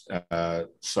noises.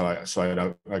 So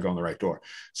I go in the right door.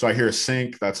 So I hear a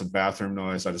sink. That's a bathroom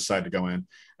noise. I decide to go in,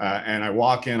 and I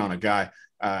walk in on a guy.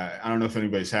 I don't know if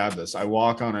anybody's had this. I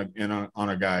walk on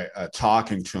a guy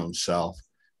talking to himself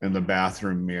in the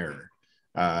bathroom mirror.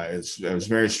 It was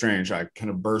very strange. I kind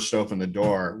of burst open the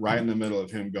door right in the middle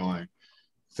of him going,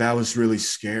 "That was really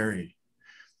scary."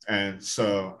 And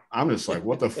so I'm just like,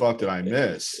 what the fuck did I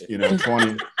miss? You know,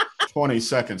 20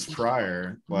 seconds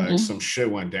prior, like some shit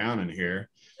went down in here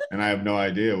and I have no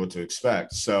idea what to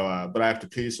expect. So, but I have to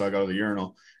pee. So I go to the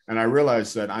urinal and I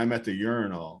realize that I'm at the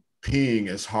urinal peeing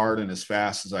as hard and as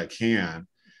fast as I can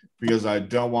because I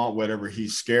don't want whatever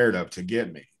he's scared of to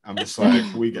get me. I'm just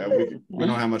like, we don't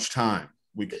have much time.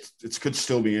 It could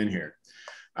still be in here.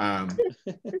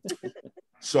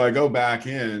 So I go back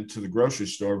into the grocery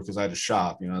store because I had to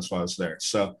shop, that's why I was there.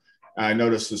 So I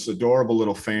noticed this adorable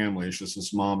little family. It's just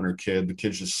this mom and her kid. The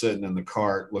kid's just sitting in the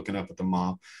cart looking up at the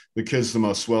mom. The kid's the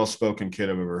most well-spoken kid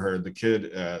I've ever heard. The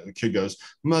kid goes,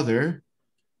 "Mother,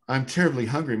 I'm terribly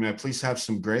hungry. May I please have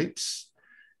some grapes?"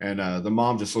 And the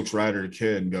mom just looks right at her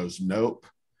kid and goes, "Nope,"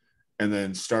 and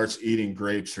then starts eating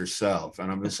grapes herself. And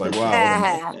I'm just like,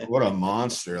 wow, what a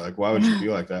monster. Like, why would you be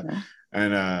like that?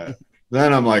 And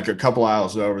then I'm like a couple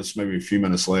aisles over, it's maybe a few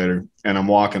minutes later, and I'm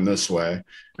walking this way,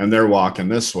 and they're walking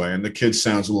this way. And the kid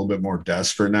sounds a little bit more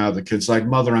desperate now. The kid's like,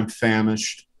 "Mother, I'm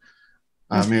famished.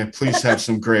 May I please have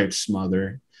some grapes,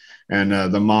 Mother?" And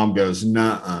the mom goes,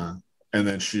 "Nuh-uh." And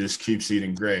then she just keeps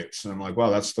eating grapes. And I'm like, wow,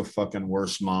 that's the fucking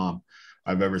worst mom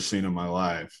I've ever seen in my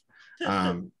life.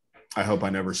 I hope I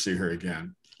never see her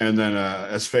again. And then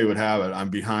as fate would have it, I'm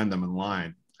behind them in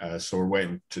line. So we're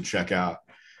waiting to check out.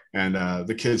 And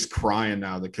the kid's crying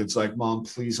now. The kid's like, "Mom,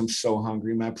 please, I'm so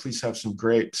hungry. May I please have some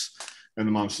grapes?" And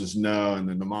the mom says no. And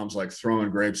then the mom's like throwing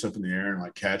grapes up in the air and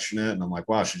like catching it. And I'm like,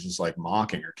 wow, she's just like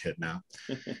mocking her kid now.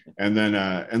 And then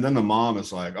the mom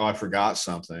is like, "Oh, I forgot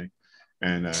something."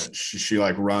 And she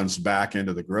like runs back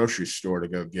into the grocery store to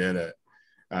go get it.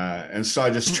 And so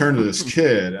I just turned to this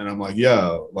kid and I'm like,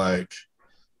 "Yo, like,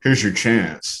 here's your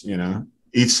chance,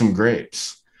 eat some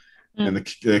grapes." And the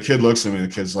kid looks at me, and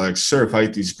the kid's like, "Sir, if I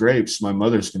eat these grapes, my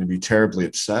mother's going to be terribly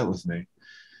upset with me."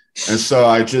 And so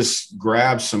I just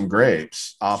grab some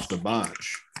grapes off the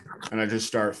bunch and I just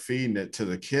start feeding it to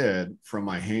the kid from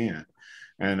my hand.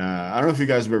 And I don't know if you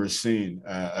guys have ever seen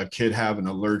a kid have an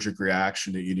allergic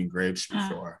reaction to eating grapes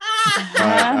before.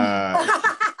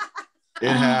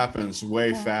 It happens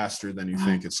way faster than you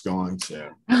think it's going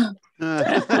to.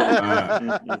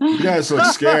 You guys look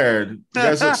scared. You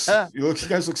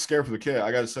guys look scared for the kid.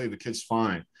 I got to tell you, the kid's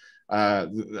fine.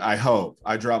 I hope.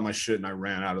 I dropped my shit and I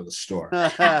ran out of the store.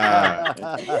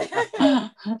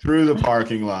 Through the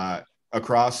parking lot,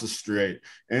 across the street,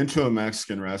 into a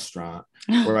Mexican restaurant,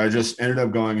 where I just ended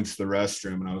up going into the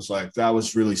restroom, and I was like, that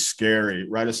was really scary.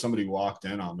 Right as somebody walked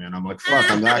in on me, and I'm like,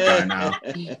 fuck, I'm that guy now.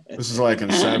 This is like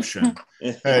Inception.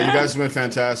 Hey, you guys have been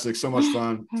fantastic. So much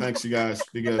fun. Thanks, you guys.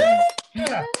 Be good.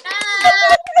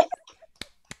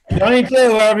 Johnny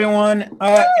Taylor, everyone.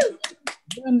 The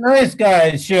Nice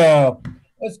Guys Show.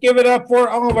 Let's give it up for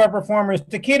all of our performers.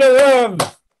 Taquito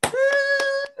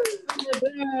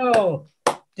Love,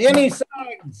 Danny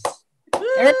Suggs,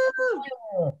 Eric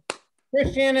Taylor,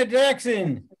 Christiana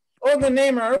Jackson, Olga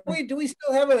Namer. Do we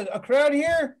still have a crowd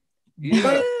here?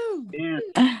 Yeah.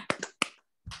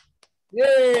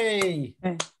 Yay!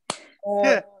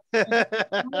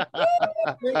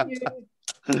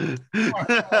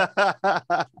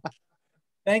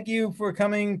 Thank you for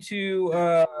coming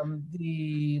to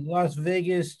the Las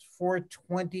Vegas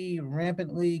 420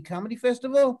 Rampantly Comedy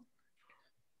Festival.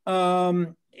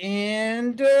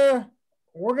 And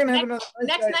we're gonna have another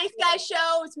next Nice Guy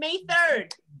show is May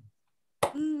 3rd.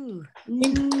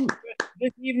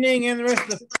 This evening and the rest of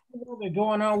the festival. They're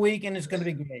going all week, and it's gonna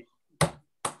be great. All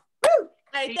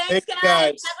right, thanks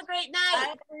guys. Have a great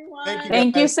night.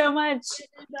 Thank you so much.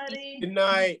 Good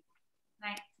night.